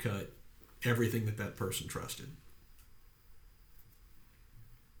undercut everything that person trusted.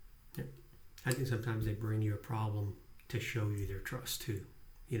 I think sometimes they bring you a problem to show you their trust too.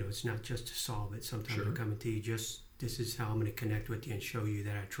 It's not just to solve it. Sometimes they're coming to you just, this is how I'm going to connect with you and show you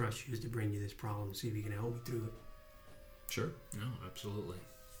that I trust you, is to bring you this problem and see if you can help me through it. Sure. No, absolutely.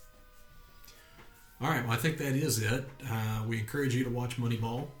 All right, well, I think that is it. We encourage you to watch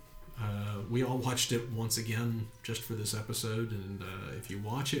Moneyball. We all watched it once again just for this episode, and if you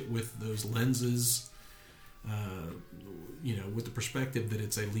watch it with those lenses, with the perspective that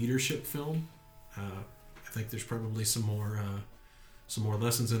it's a leadership film, I think there's probably some more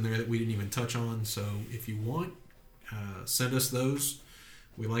lessons in there that we didn't even touch on. So if you want, send us those.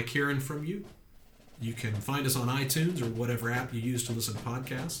 We like hearing from you. You can find us on iTunes or whatever app you use to listen to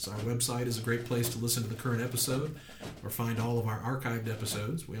podcasts. Our website is a great place to listen to the current episode or find all of our archived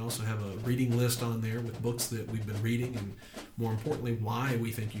episodes. We also have a reading list on there with books that we've been reading and, more importantly, why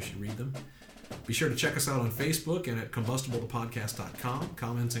we think you should read them. Be sure to check us out on Facebook and at combustibletopodcast.com.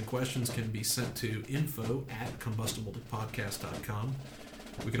 Comments and questions can be sent to info@combustibletopodcast.com.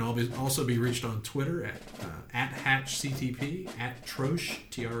 We can also be reached on Twitter at HatchCTP, at Troche,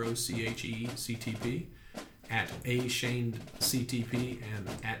 Troche CTP, at AShanedCTP, and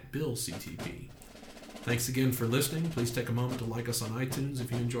at BillCTP. Thanks again for listening. Please take a moment to like us on iTunes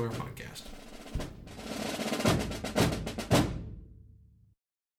if you enjoy our podcast.